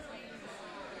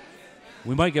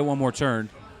 We might get one more turn.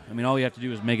 I mean, all you have to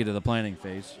do is make it to the planning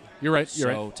phase. You're right.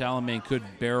 So Talonbane could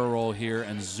barrel roll here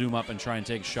and zoom up and try and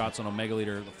take shots on Omega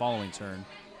Leader the following turn.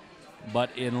 But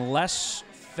unless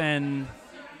Fen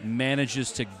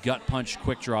manages to gut punch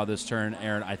quick draw this turn,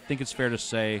 Aaron, I think it's fair to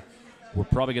say we're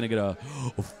probably going to get a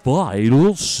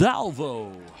final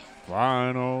salvo.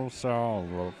 Final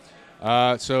salvo.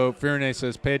 So Firene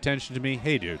says, pay attention to me.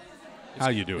 Hey, dude. How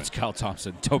you doing? It's Kyle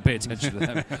Thompson. Don't pay attention to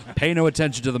them. Pay no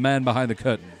attention to the man behind the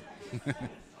curtain.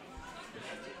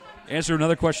 Answer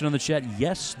another question on the chat.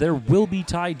 Yes, there will be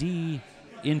Ty D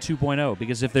in 2.0,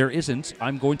 because if there isn't,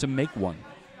 I'm going to make one.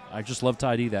 I just love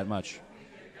Ty D that much.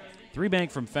 3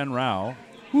 bank from Fen Rao,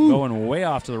 going way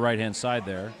off to the right-hand side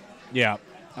there. Yeah.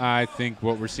 I think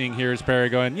what we're seeing here is Perry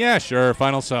going, yeah, sure,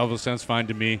 final salvo sounds fine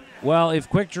to me. Well, if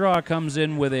quick draw comes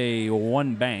in with a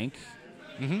 1 bank,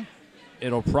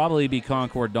 it'll probably be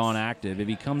Concord Dawn active. If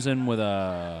he comes in with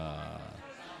a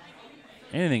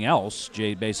anything else,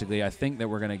 Jade, basically, I think that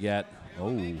we're going to get,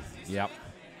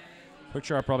 quick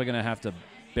draw probably going to have to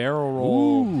barrel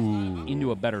roll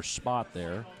into a better spot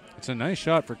there. It's a nice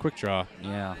shot for quick draw.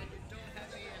 Yeah.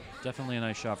 Definitely a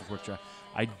nice shot for quick draw.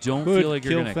 I don't Could feel like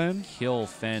you're kill going to Fen? kill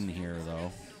Fen here,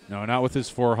 though. No, not with his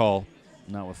 4 hull.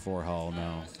 Not with 4 hull,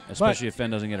 no. Especially if Fen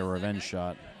doesn't get a revenge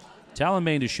shot.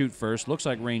 Talonbane to shoot first. Looks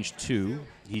like range 2.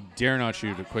 He dare not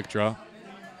shoot a quick draw.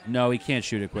 No, he can't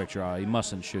shoot a quick draw. He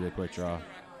mustn't shoot a quick draw.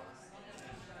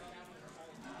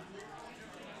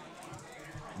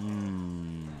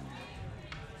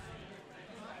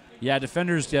 Yeah,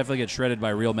 defenders definitely get shredded by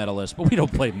real medalists, but we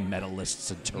don't play medalists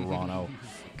in Toronto.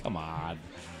 Come on.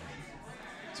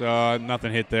 So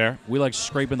nothing hit there. We like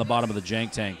scraping the bottom of the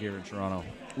jank tank here in Toronto.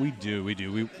 We do.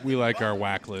 We like our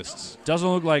whack lists. Doesn't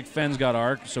look like Fen's got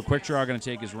arc, so quick draw going to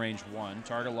take his range 1,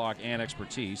 target lock and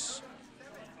expertise.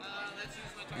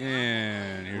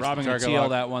 And here's Robbing the a target TL lock.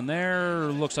 that one there.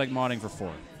 Looks like modding for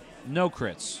 4. No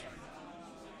crits.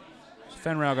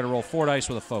 Fen Rao got to roll 4 dice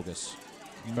with a focus.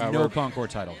 That No worked. Concord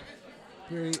title.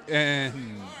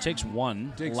 And Takes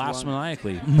 1. Takes Laughs 1.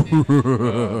 maniacally.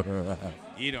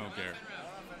 you don't care.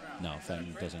 No,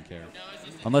 Fen doesn't care.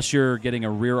 Unless you're getting a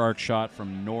rear arc shot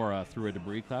from Nora through a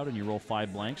debris cloud and you roll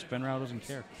 5 blanks, Fen Rao doesn't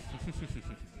care.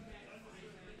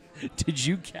 Did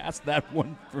you cast that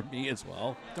one for me as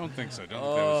well? Don't think so. Don't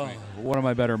think that was me. One of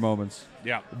my better moments.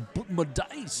 Yeah. But my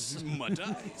dice. My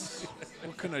dice.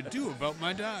 What can I do about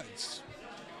my dice?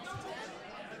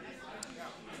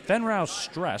 Fen Rao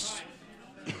stressed.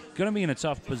 Going to be in a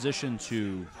tough position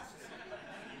to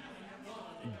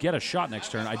get a shot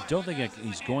next turn. I don't think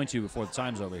he's going to before the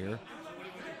time's over here.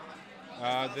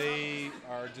 They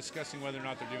are discussing whether or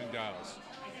not they're doing dials.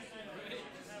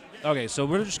 Okay, so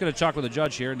we're just going to talk with the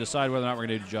judge here and decide whether or not we're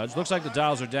going to do judge. Looks like the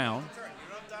dials are down.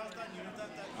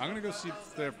 I'm going to go see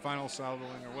if they're final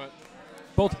salvoing or what.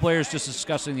 Both players just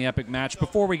discussing the epic match.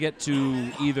 Before we get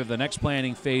to either the next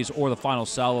planning phase or the final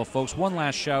salvo, folks, one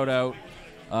last shout out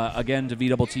again to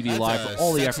VTV Live for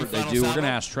all the effort they do. We're going to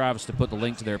ask Travis to put the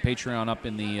link to their Patreon up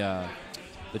in the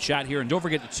chat here. And don't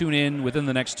forget to tune in within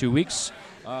the next 2 weeks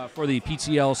for the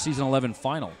PTL Season 11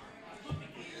 final.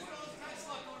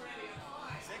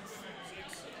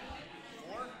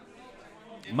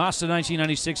 Mazda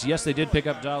 1996, yes, they did pick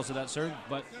up dials of that, sir,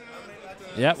 but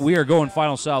yeah, we are going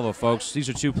final salvo, folks. These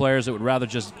are two players that would rather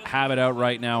just have it out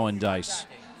right now in dice.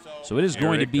 So it is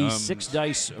going to be 6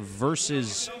 dice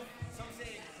versus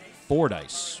 4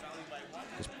 dice.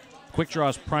 Quick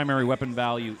Draw's primary weapon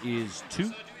value is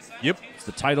 2. Yep. It's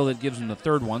the title that gives him the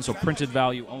third one, so printed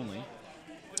value only.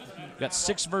 Got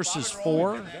 6 versus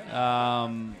 4.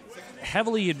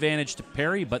 Heavily advantage to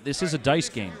Perry, but this is a dice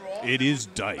game. It is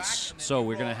dice. So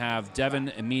we're going to have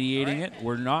Devin mediating it.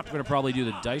 We're not going to probably do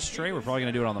the dice tray. We're probably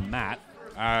going to do it on the mat.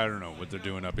 I don't know what they're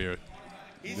doing up here.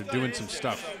 They're doing some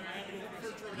stuff.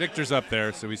 Victor's up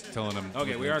there, so he's telling them.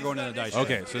 Okay, we are going to the dice tray.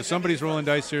 Okay, so somebody's rolling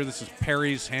dice here. This is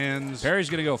Perry's hands. Perry's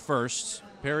going to go first.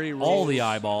 Perry rolls. All the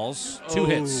eyeballs. 2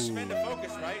 hits.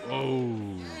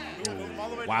 Oh.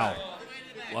 Wow.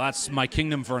 Well, that's my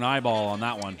kingdom for an eyeball on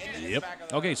that one. Yep.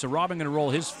 Okay, so Robin going to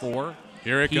roll his 4.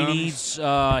 Here it he comes. He needs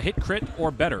hit crit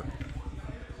or better.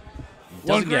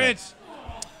 One crit.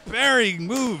 Perry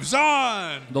moves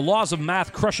on. The laws of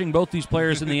math crushing both these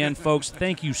players in the end, folks.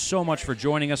 Thank you so much for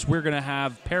joining us. We're going to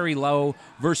have Perry Lowe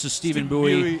versus Stephen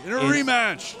Bowie in a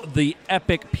rematch. The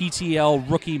epic PTL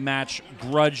rookie match,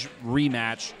 grudge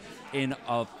rematch in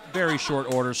a very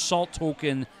short order. Salt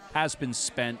token has been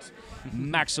spent.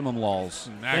 Maximum lols.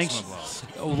 Maximum lols.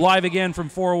 Live again from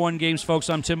 401 Games,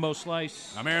 folks. I'm Timbo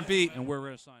Slice. I'm Aaron Pete. And we're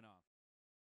going to sign off.